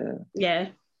 Yeah. Yeah.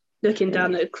 Looking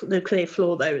down the clear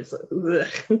floor though, it's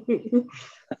like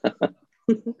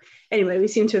anyway, we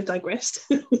seem to have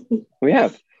digressed. We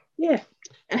have. Yeah.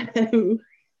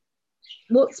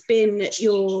 What's been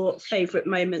your favourite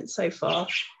moment so far?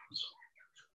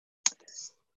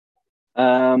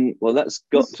 Well, that's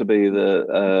got to be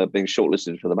the being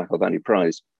shortlisted for the McIlvanney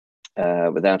Prize,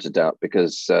 without a doubt,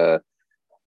 because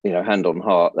hand on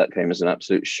heart, that came as an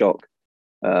absolute shock.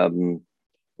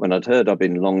 When I'd heard I'd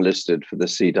been longlisted for the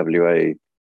CWA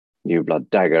New Blood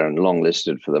Dagger and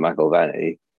longlisted for the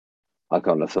McIlvanney, I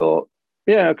kind of thought,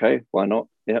 yeah, okay, why not?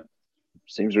 Yep,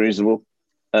 seems reasonable.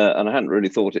 And I hadn't really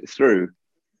thought it through,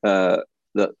 that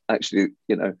actually,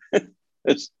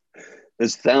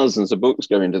 there's thousands of books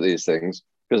going into these things,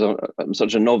 because I'm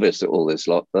such a novice at all this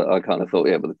lot that I kind of thought,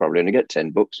 yeah, but they'll probably only get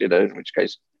 10 books, in which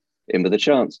case, in with a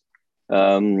chance.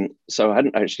 So I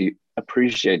hadn't actually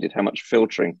appreciated how much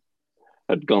filtering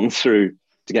had gone through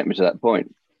to get me to that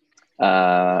point.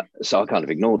 So I kind of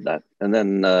ignored that. And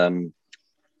then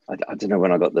I don't know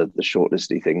when I got the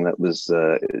shortlisty thing. That was,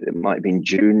 it might have been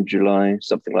June, July,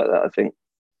 something like that, I think.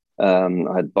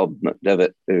 I had Bob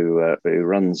McDevitt, who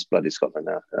runs Bloody Scotland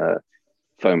now,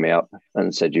 phone me up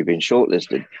and said, you've been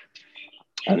shortlisted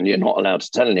and you're not allowed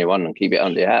to tell anyone and keep it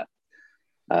under your hat.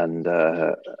 And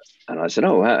I said,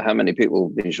 oh, how many people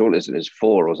have been shortlisted? It's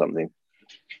 4 or something.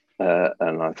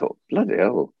 And I thought, bloody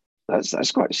hell,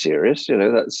 that's quite serious.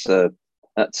 That's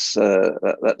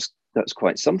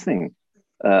quite something.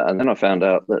 And then I found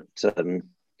out that,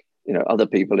 other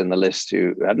people in the list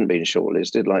who hadn't been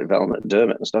shortlisted, like Val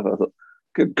McDermott and stuff, I thought,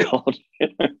 good God,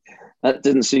 that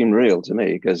didn't seem real to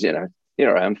me, because,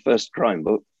 here I am, first crime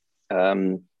book,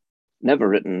 never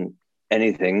written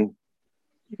anything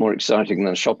more exciting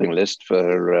than a shopping list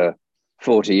for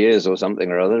 40 years or something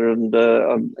or other, and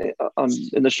I'm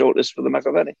in the shortlist for the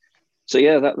McIlvanney. So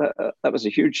yeah, that was a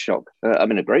huge shock. A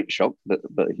great shock, but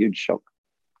a huge shock.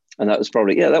 And that was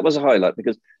probably, that was a highlight,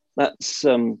 because that's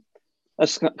kind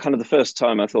of the first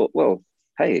time I thought, well,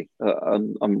 hey,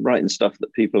 I'm writing stuff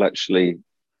that people actually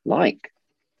like,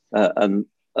 and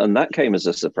that came as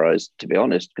a surprise, to be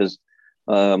honest, because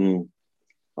I am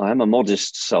a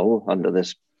modest soul under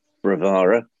this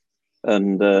bravura,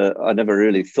 and I never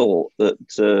really thought that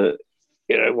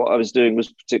what I was doing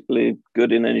was particularly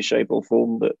good in any shape or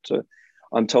form, but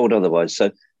I'm told otherwise.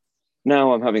 So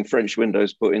now I'm having French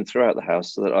windows put in throughout the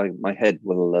house so that my head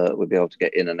will be able to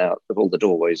get in and out of all the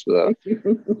doorways without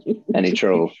any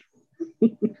trouble.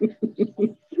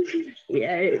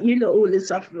 Yeah, you lot all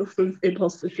suffer from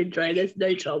imposter syndrome. There's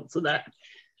no chance of that.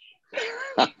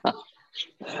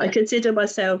 I consider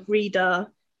myself reader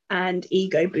and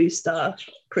ego booster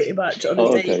pretty much on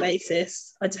a daily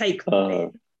basis. I take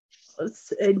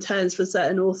in turns for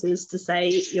certain authors to say,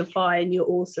 you're fine, you're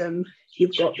awesome,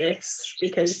 you've got this,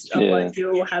 because otherwise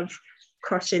you all have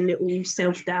crushing little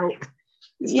self-doubt.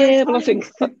 Yeah, but I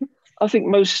think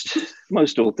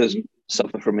most authors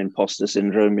suffer from imposter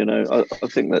syndrome. I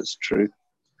think that's true.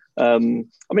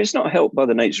 It's not helped by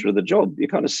the nature of the job. You're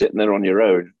kind of sitting there on your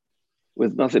own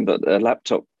with nothing but a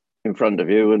laptop in front of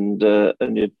you, and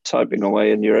you're typing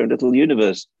away in your own little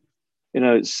universe.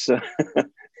 It's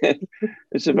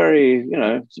it's a very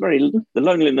the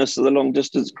loneliness of the long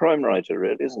distance crime writer,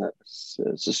 really, isn't it?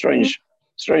 It's a strange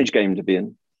game to be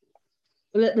in.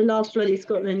 Well, at the last Bloody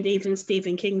Scotland, even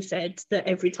Stephen King said that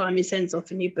every time he sends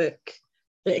off a new book,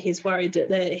 that he's worried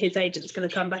that his agent's going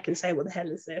to come back and say, what the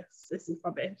hell is this? This is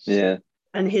rubbish. Yeah.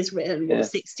 And he's written,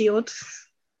 60 odd?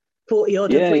 40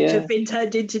 odd of which have been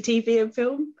turned into TV and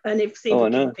film. And if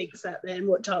Stephen King thinks that, then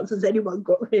what chance has anyone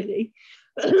got, really?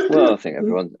 Well, I think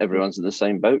everyone's in the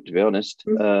same boat, to be honest.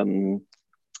 One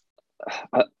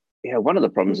of the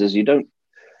problems is you don't,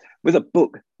 with a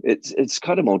book, it's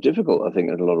kind of more difficult, I think,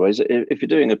 in a lot of ways. If you're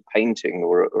doing a painting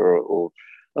or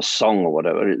a song or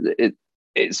whatever,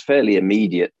 it's fairly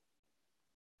immediate,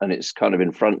 and it's kind of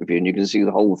in front of you, and you can see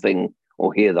the whole thing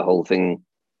or hear the whole thing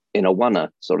in a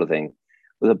one-er sort of thing.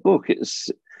 With a book, you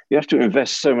have to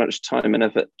invest so much time and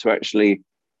effort to actually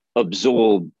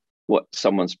absorb what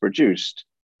someone's produced,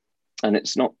 and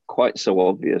it's not quite so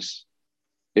obvious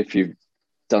if you've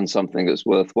done something that's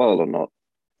worthwhile or not.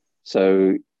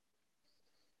 So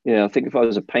I think if I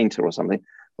was a painter or something,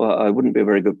 well, I wouldn't be a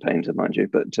very good painter, mind you,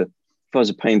 but if I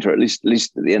was a painter, at least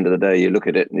at the end of the day, you look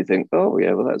at it and you think, oh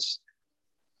yeah, well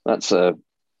that's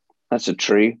a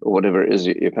tree or whatever it is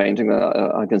you're painting.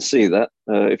 I can see that.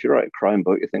 If you write a crime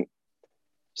book, you think,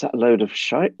 is that a load of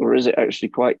shite or is it actually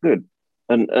quite good?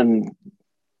 And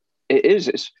it is.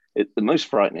 It's the most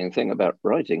frightening thing about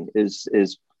writing is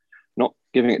not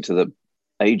giving it to the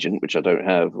agent, which I don't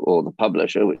have, or the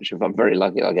publisher, which if I'm very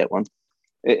lucky, I'll get one.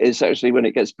 It's actually when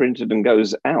it gets printed and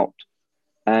goes out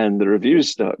and the reviews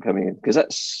start coming in, because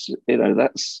that's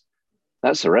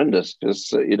horrendous,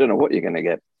 because you don't know what you're going to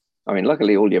get. I mean,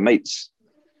 luckily all your mates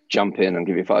jump in and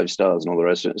give you 5 stars and all the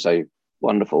rest of it and say,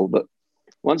 wonderful. But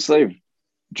once they've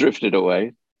drifted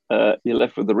away you're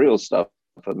left with the real stuff,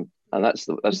 and that's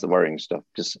the worrying stuff.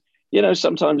 Because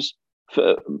sometimes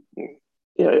for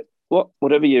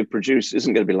whatever you produce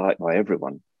isn't going to be liked by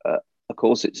everyone. Of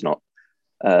course, it's not,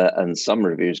 and some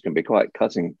reviews can be quite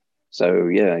cutting. So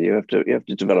yeah, you have to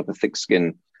develop a thick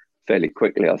skin fairly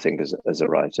quickly, I think, as a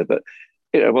writer. But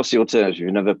what's the alternative?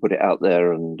 You never put it out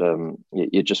there, and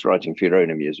you're just writing for your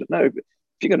own amusement. No, if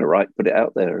you're going to write, put it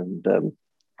out there, and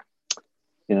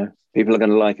people are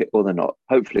going to like it or they're not.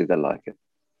 Hopefully, they'll like it.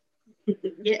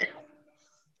 Yeah.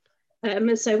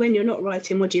 So when you're not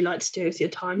writing, what do you like to do with your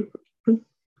time?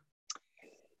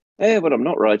 When I'm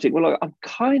not writing, well, I'm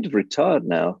kind of retired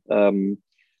now.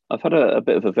 I've had a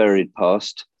bit of a varied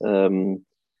past. Haven't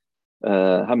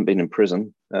been in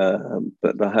prison,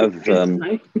 but I have.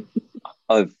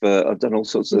 I've done all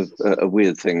sorts of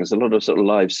weird things. A lot of sort of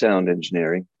live sound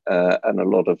engineering and a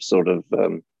lot of sort of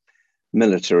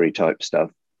military type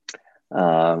stuff,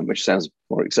 which sounds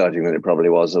more exciting than it probably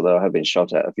was. Although I have been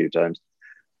shot at a few times,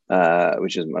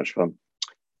 which isn't much fun.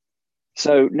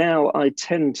 So now I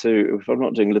tend to, if I'm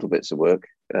not doing little bits of work,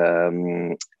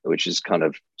 which is kind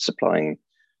of supplying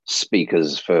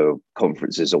speakers for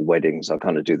conferences or weddings, I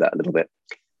kind of do that a little bit.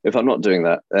 If I'm not doing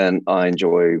that, then I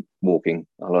enjoy walking.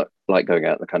 I like going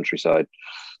out in the countryside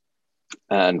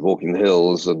and walking the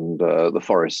hills and the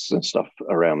forests and stuff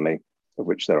around me, of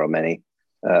which there are many.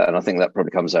 And I think that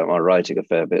probably comes out in my writing a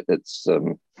fair bit. It's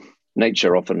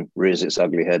nature often rears its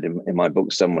ugly head in my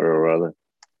book somewhere or other.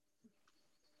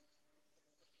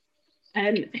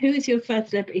 Who is your first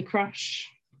celebrity crush?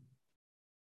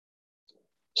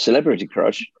 Celebrity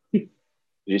crush? Did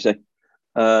you say?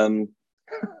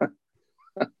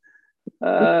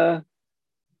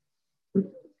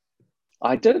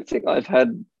 I don't think I've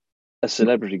had a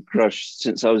celebrity crush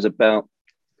since I was about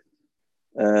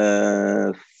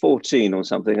 14 or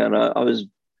something, and I was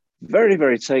very,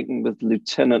 very taken with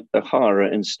Lieutenant Uhura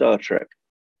in Star Trek.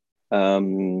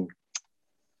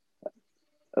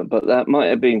 But that might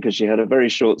have been because she had a very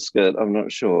short skirt. I'm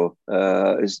not sure.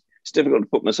 It's difficult to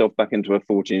put myself back into a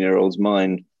 14-year-old's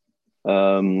mind.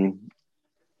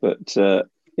 But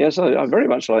yes, I very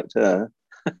much liked her.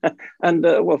 And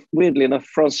weirdly enough,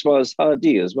 Françoise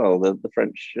Hardy as well, the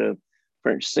French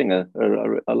singer.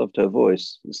 I loved her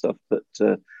voice and stuff. But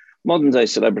modern day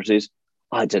celebrities,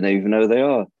 I don't even know who they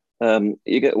are.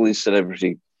 You get all these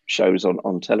celebrity shows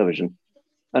on television,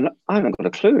 and I haven't got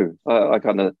a clue. I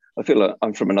feel like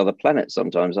I'm from another planet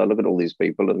sometimes. I look at all these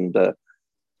people, and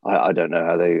I don't know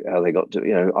how they got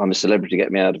to. I'm a celebrity,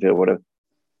 get me out of here, whatever.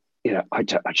 I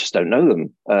just don't know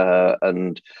them,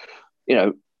 and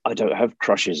I don't have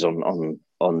crushes on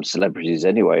celebrities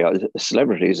anyway.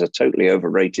 Celebrity is a totally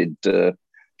overrated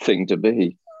thing to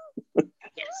be.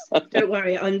 Yes, don't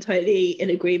worry, I'm totally in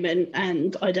agreement,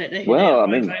 and I don't know who well,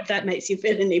 they are. If that makes you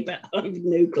feel any better, I have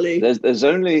no clue. There's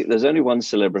only one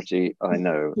celebrity I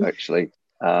know actually,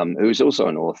 who's also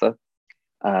an author,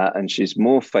 and she's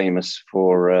more famous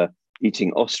for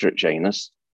eating ostrich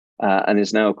anus, and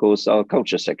is now, of course, our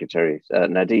culture secretary,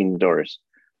 Nadine Dorries.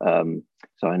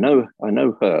 So I know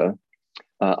her.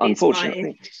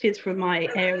 Unfortunately, she's from my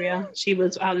area. She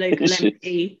was our local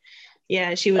MP.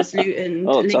 Yeah, she was Luton.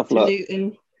 Tough luck.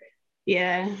 Luton.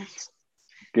 Yeah.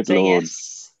 Good Lord.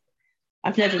 Yes,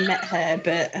 I've never met her,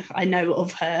 but I know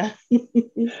of her.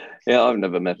 Yeah, I've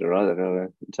never met her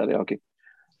either. Taliaki.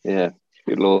 Yeah.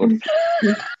 Good Lord.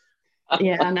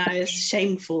 Yeah, I know, it's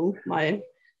shameful.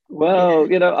 Well,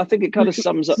 I think it kind of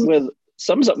sums up where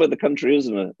the country is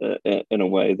in a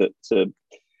way that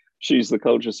she's the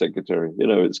culture secretary.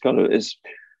 It's kind of it's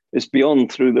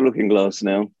beyond through the looking glass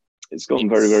now. It's gone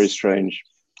very, very strange,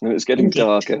 and it's getting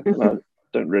darker. I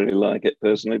don't really like it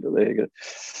personally, but there you go.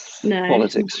 No.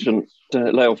 Politics shouldn't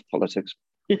lay off politics.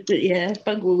 Yeah,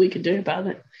 bug all we can do about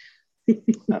it.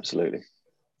 Absolutely.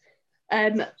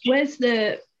 Where's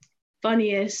the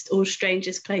funniest or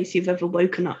strangest place you've ever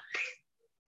woken up?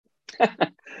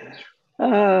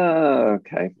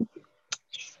 Okay.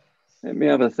 Let me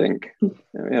have a think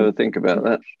about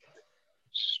that.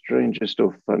 Strangest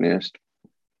or funniest?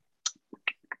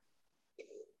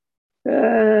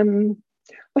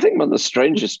 I think one of the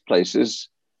strangest places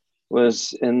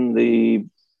was in the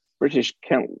British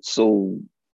Council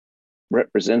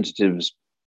representatives'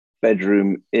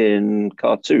 bedroom in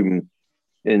Khartoum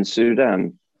in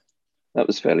Sudan. That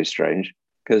was fairly strange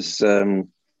because I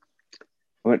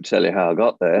won't tell you how I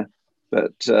got there,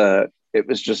 but it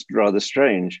was just rather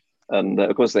strange. And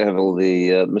of course, they have all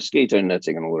the mosquito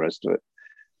netting and all the rest of it.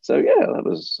 So yeah, that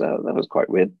was quite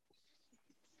weird.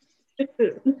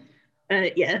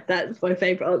 Yeah, that's my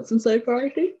favourite answer so far, I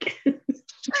think.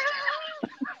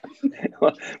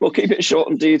 Well, keep it short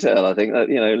and detailed. I think that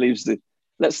leaves the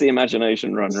lets the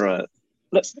imagination run riot.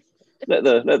 Let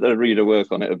the reader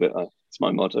work on it a bit. It's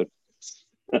my motto.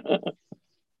 Do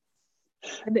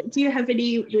you have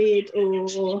any weird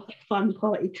or fun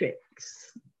party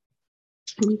tricks?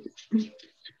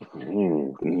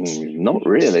 Not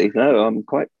really. No, I'm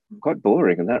quite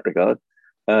boring in that regard.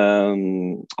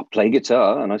 I play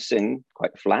guitar and I sing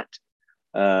quite flat,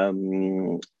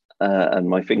 and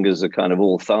my fingers are kind of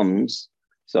all thumbs,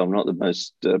 so I'm not the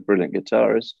most brilliant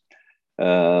guitarist.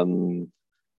 I'm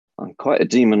quite a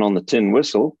demon on the tin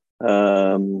whistle,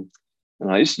 and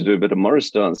I used to do a bit of Morris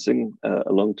dancing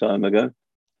a long time ago,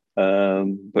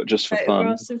 but just for fun.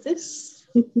 Of this.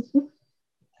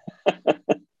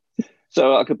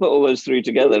 So I could put all those three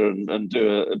together and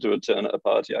do a turn at a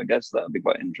party. I guess that would be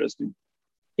quite interesting.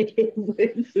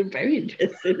 It's very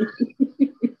interesting.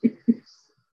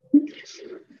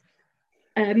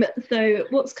 So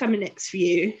what's coming next for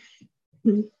you?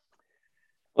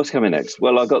 What's coming next?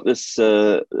 Well, I got this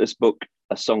book,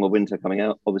 A Song of Winter, coming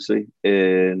out, obviously,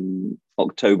 in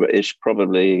October-ish,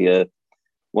 probably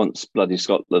once Bloody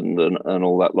Scotland and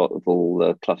all that lot have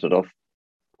all cluttered off.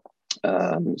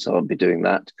 So I'll be doing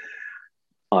that.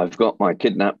 I've got my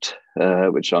Kidnapped,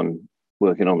 which I'm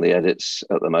working on the edits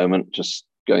at the moment, just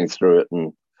going through it,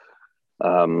 and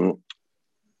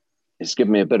it's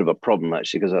given me a bit of a problem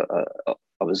actually, because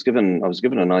I was given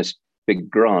a nice big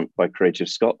grant by Creative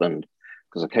Scotland,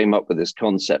 because I came up with this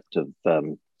concept of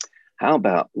how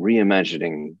about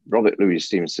reimagining Robert Louis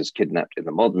Stevenson's Kidnapped in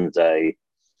the modern day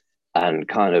and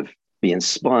kind of be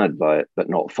inspired by it, but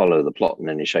not follow the plot in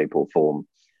any shape or form.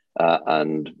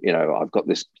 And I've got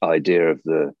this idea of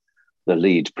the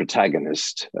lead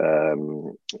protagonist.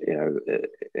 In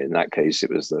that case,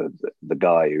 it was the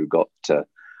guy who got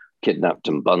kidnapped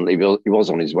and bundled. He was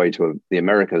on his way to the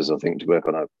Americas, I think, to work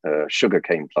on a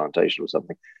sugarcane plantation or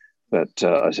something. But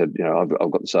I said, I've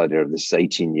got this idea of this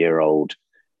 18-year-old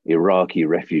Iraqi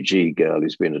refugee girl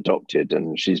who's been adopted,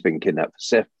 and she's been kidnapped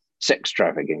for sex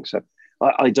trafficking. So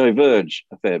I diverge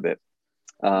a fair bit.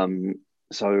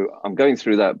 So I'm going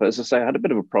through that. But as I say, I had a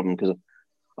bit of a problem because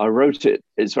I wrote it.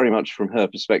 It's very much from her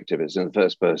perspective. It's in the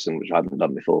first person, which I haven't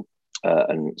done before.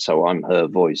 And so I'm her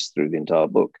voice through the entire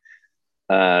book.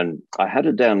 And I had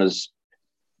it down as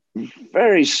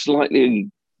very slightly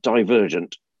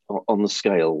divergent on the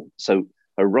scale. So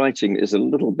her writing is a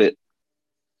little bit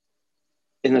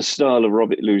in the style of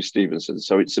Robert Louis Stevenson.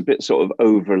 So it's a bit sort of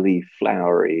overly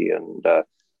flowery and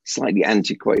slightly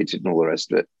antiquated and all the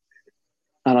rest of it.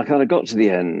 And I kind of got to the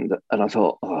end and I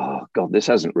thought, oh God, this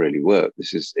hasn't really worked.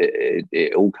 This is,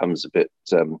 it all comes a bit,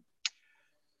 I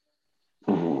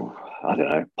don't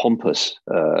know, pompous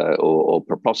or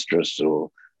preposterous,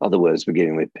 or other words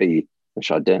beginning with P,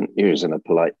 which I don't use in a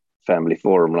polite family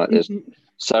forum like this. Mm-hmm.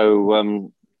 So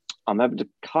I'm having to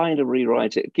kind of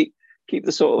rewrite it, keep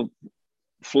the sort of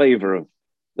flavor of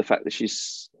the fact that she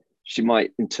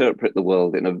might interpret the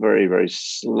world in a very, very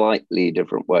slightly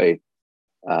different way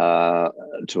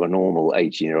to a normal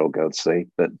 18-year-old girl, say,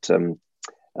 but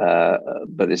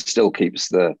it still keeps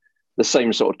the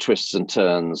same sort of twists and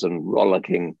turns and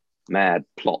rollicking mad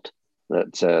plot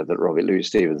that Robert Louis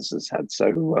Stevenson's had.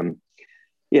 So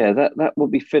that will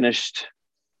be finished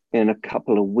in a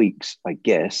couple of weeks, I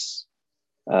guess,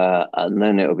 and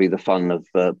then it'll be the fun of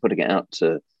putting it out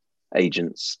to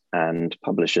agents and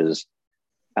publishers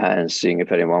and seeing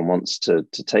if anyone wants to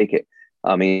take it.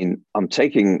 I mean, I'm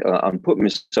putting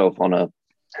myself on a.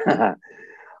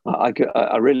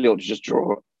 I really ought to just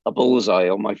draw a bullseye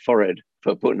on my forehead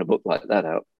for putting a book like that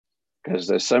out, because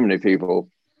there's so many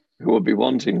people who will be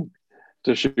wanting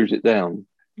to shoot it down.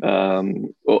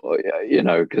 Because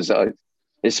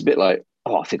it's a bit like,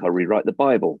 I think I'll rewrite the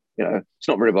Bible. It's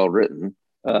not very well written.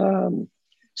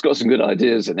 It's got some good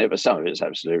ideas in it, but some of it's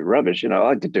absolute rubbish.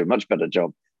 I could do a much better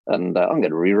job, and I'm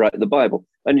going to rewrite the Bible.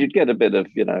 And you'd get a bit of,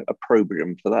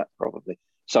 opprobrium for that probably.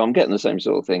 So I'm getting the same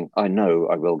sort of thing. I know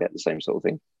I will get the same sort of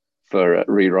thing for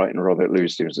rewriting Robert Louis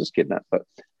Stevenson's Kidnapped. But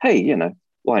hey,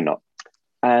 why not?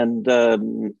 And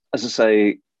as I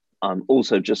say, I'm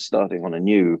also just starting on a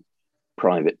new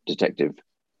private detective,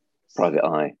 private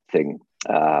eye thing,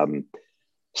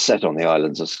 set on the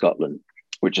islands of Scotland,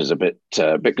 which is a bit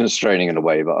constraining in a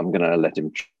way, but I'm going to let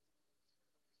him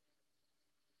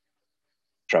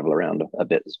travel around a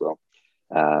bit as well.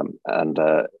 I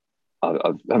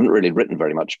haven't really written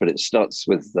very much, but it starts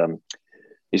with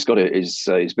he's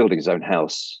building his own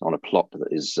house on a plot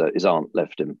that his aunt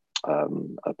left him,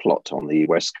 a plot on the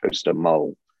west coast of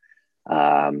Mull.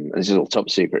 This is all top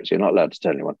secret, so you're not allowed to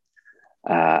tell anyone.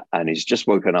 And he's just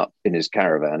woken up in his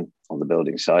caravan on the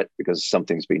building site because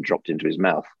something's been dropped into his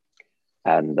mouth.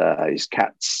 And his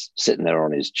cat's sitting there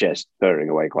on his chest, purring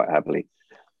away quite happily.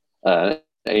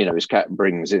 His cat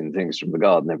brings in things from the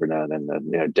garden every now and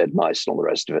then, dead mice and all the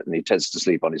rest of it. And he tends to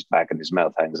sleep on his back and his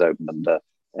mouth hangs open. And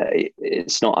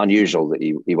it's not unusual that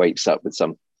he wakes up with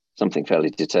something fairly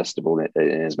detestable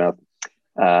in his mouth.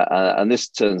 And this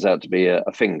turns out to be a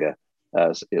finger.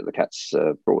 The cat's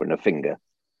brought in a finger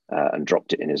and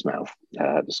dropped it in his mouth.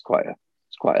 It's quite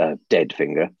a dead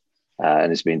finger,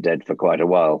 and it's been dead for quite a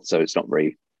while. So it's not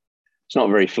very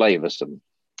flavoursome.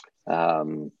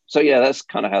 So yeah, that's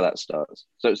kind of how that starts.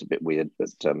 So it's a bit weird, but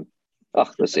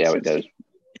let's see how it goes.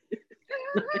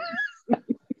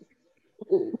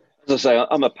 As I say,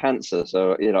 I'm a pantser,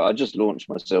 so I just launch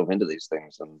myself into these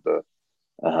things, and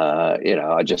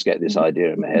I just get this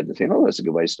idea in my head and think, oh, that's a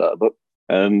good way to start a book,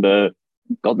 and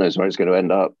God knows where it's going to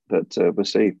end up, but we'll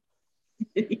see.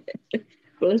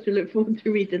 Well, as we look forward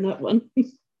to reading that one,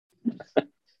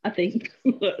 I think.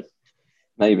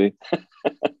 Maybe.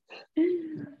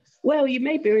 Well, you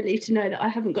may be relieved to know that I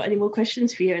haven't got any more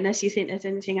questions for you, unless you think there's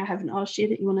anything I haven't asked you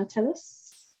that you want to tell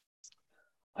us.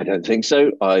 I don't think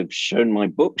so. I've shown my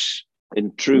books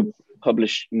in true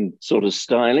publishing sort of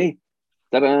style.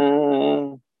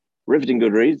 Ta-da! Riveting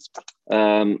Goodreads.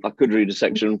 I could read a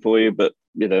section for you, but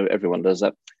everyone does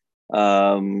that.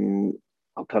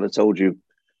 I've kind of told you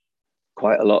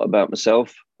quite a lot about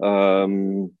myself,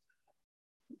 and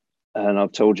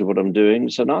I've told you what I'm doing.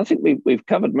 So now I think we've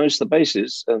covered most of the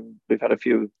bases, and we've had a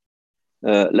few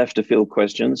left of field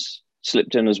questions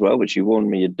slipped in as well, which you warned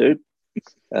me you'd do.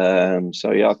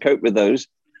 So yeah, I'll cope with those.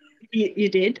 You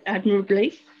did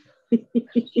admirably.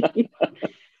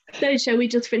 So shall we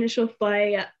just finish off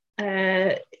by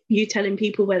you telling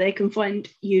people where they can find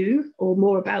you or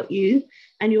more about you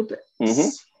and your books? Mm-hmm.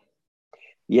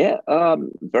 Yeah,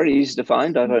 very easy to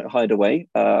find. I don't hide away.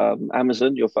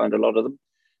 Amazon, you'll find a lot of them.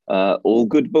 All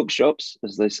good bookshops,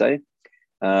 as they say.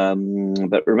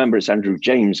 But remember, it's Andrew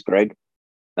James Gregg.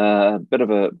 Bit of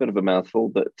a mouthful,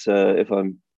 but if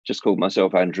I'm just called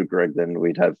myself Andrew Gregg, then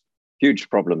we'd have huge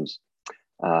problems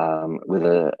with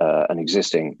an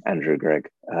existing Andrew Gregg.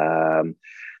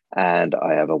 And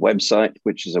I have a website,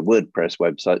 which is a WordPress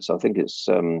website. So I think it's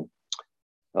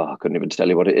I couldn't even tell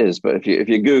you what it is, but if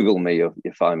you Google me, you'll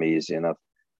find me easy enough.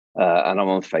 And I'm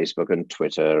on Facebook and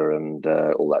Twitter and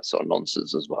all that sort of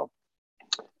nonsense as well.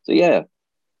 So yeah,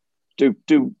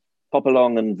 do pop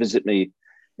along and visit me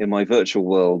in my virtual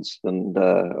worlds, and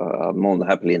I'll more than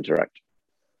happily interact.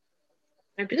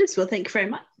 Fabulous. Well, thank you very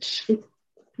much.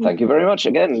 Thank you very much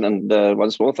again, and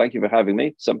once more, thank you for having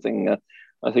me. Something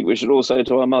I think we should all say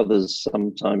to our mothers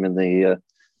sometime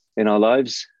in our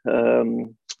lives.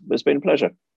 It's been a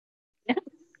pleasure. Yeah.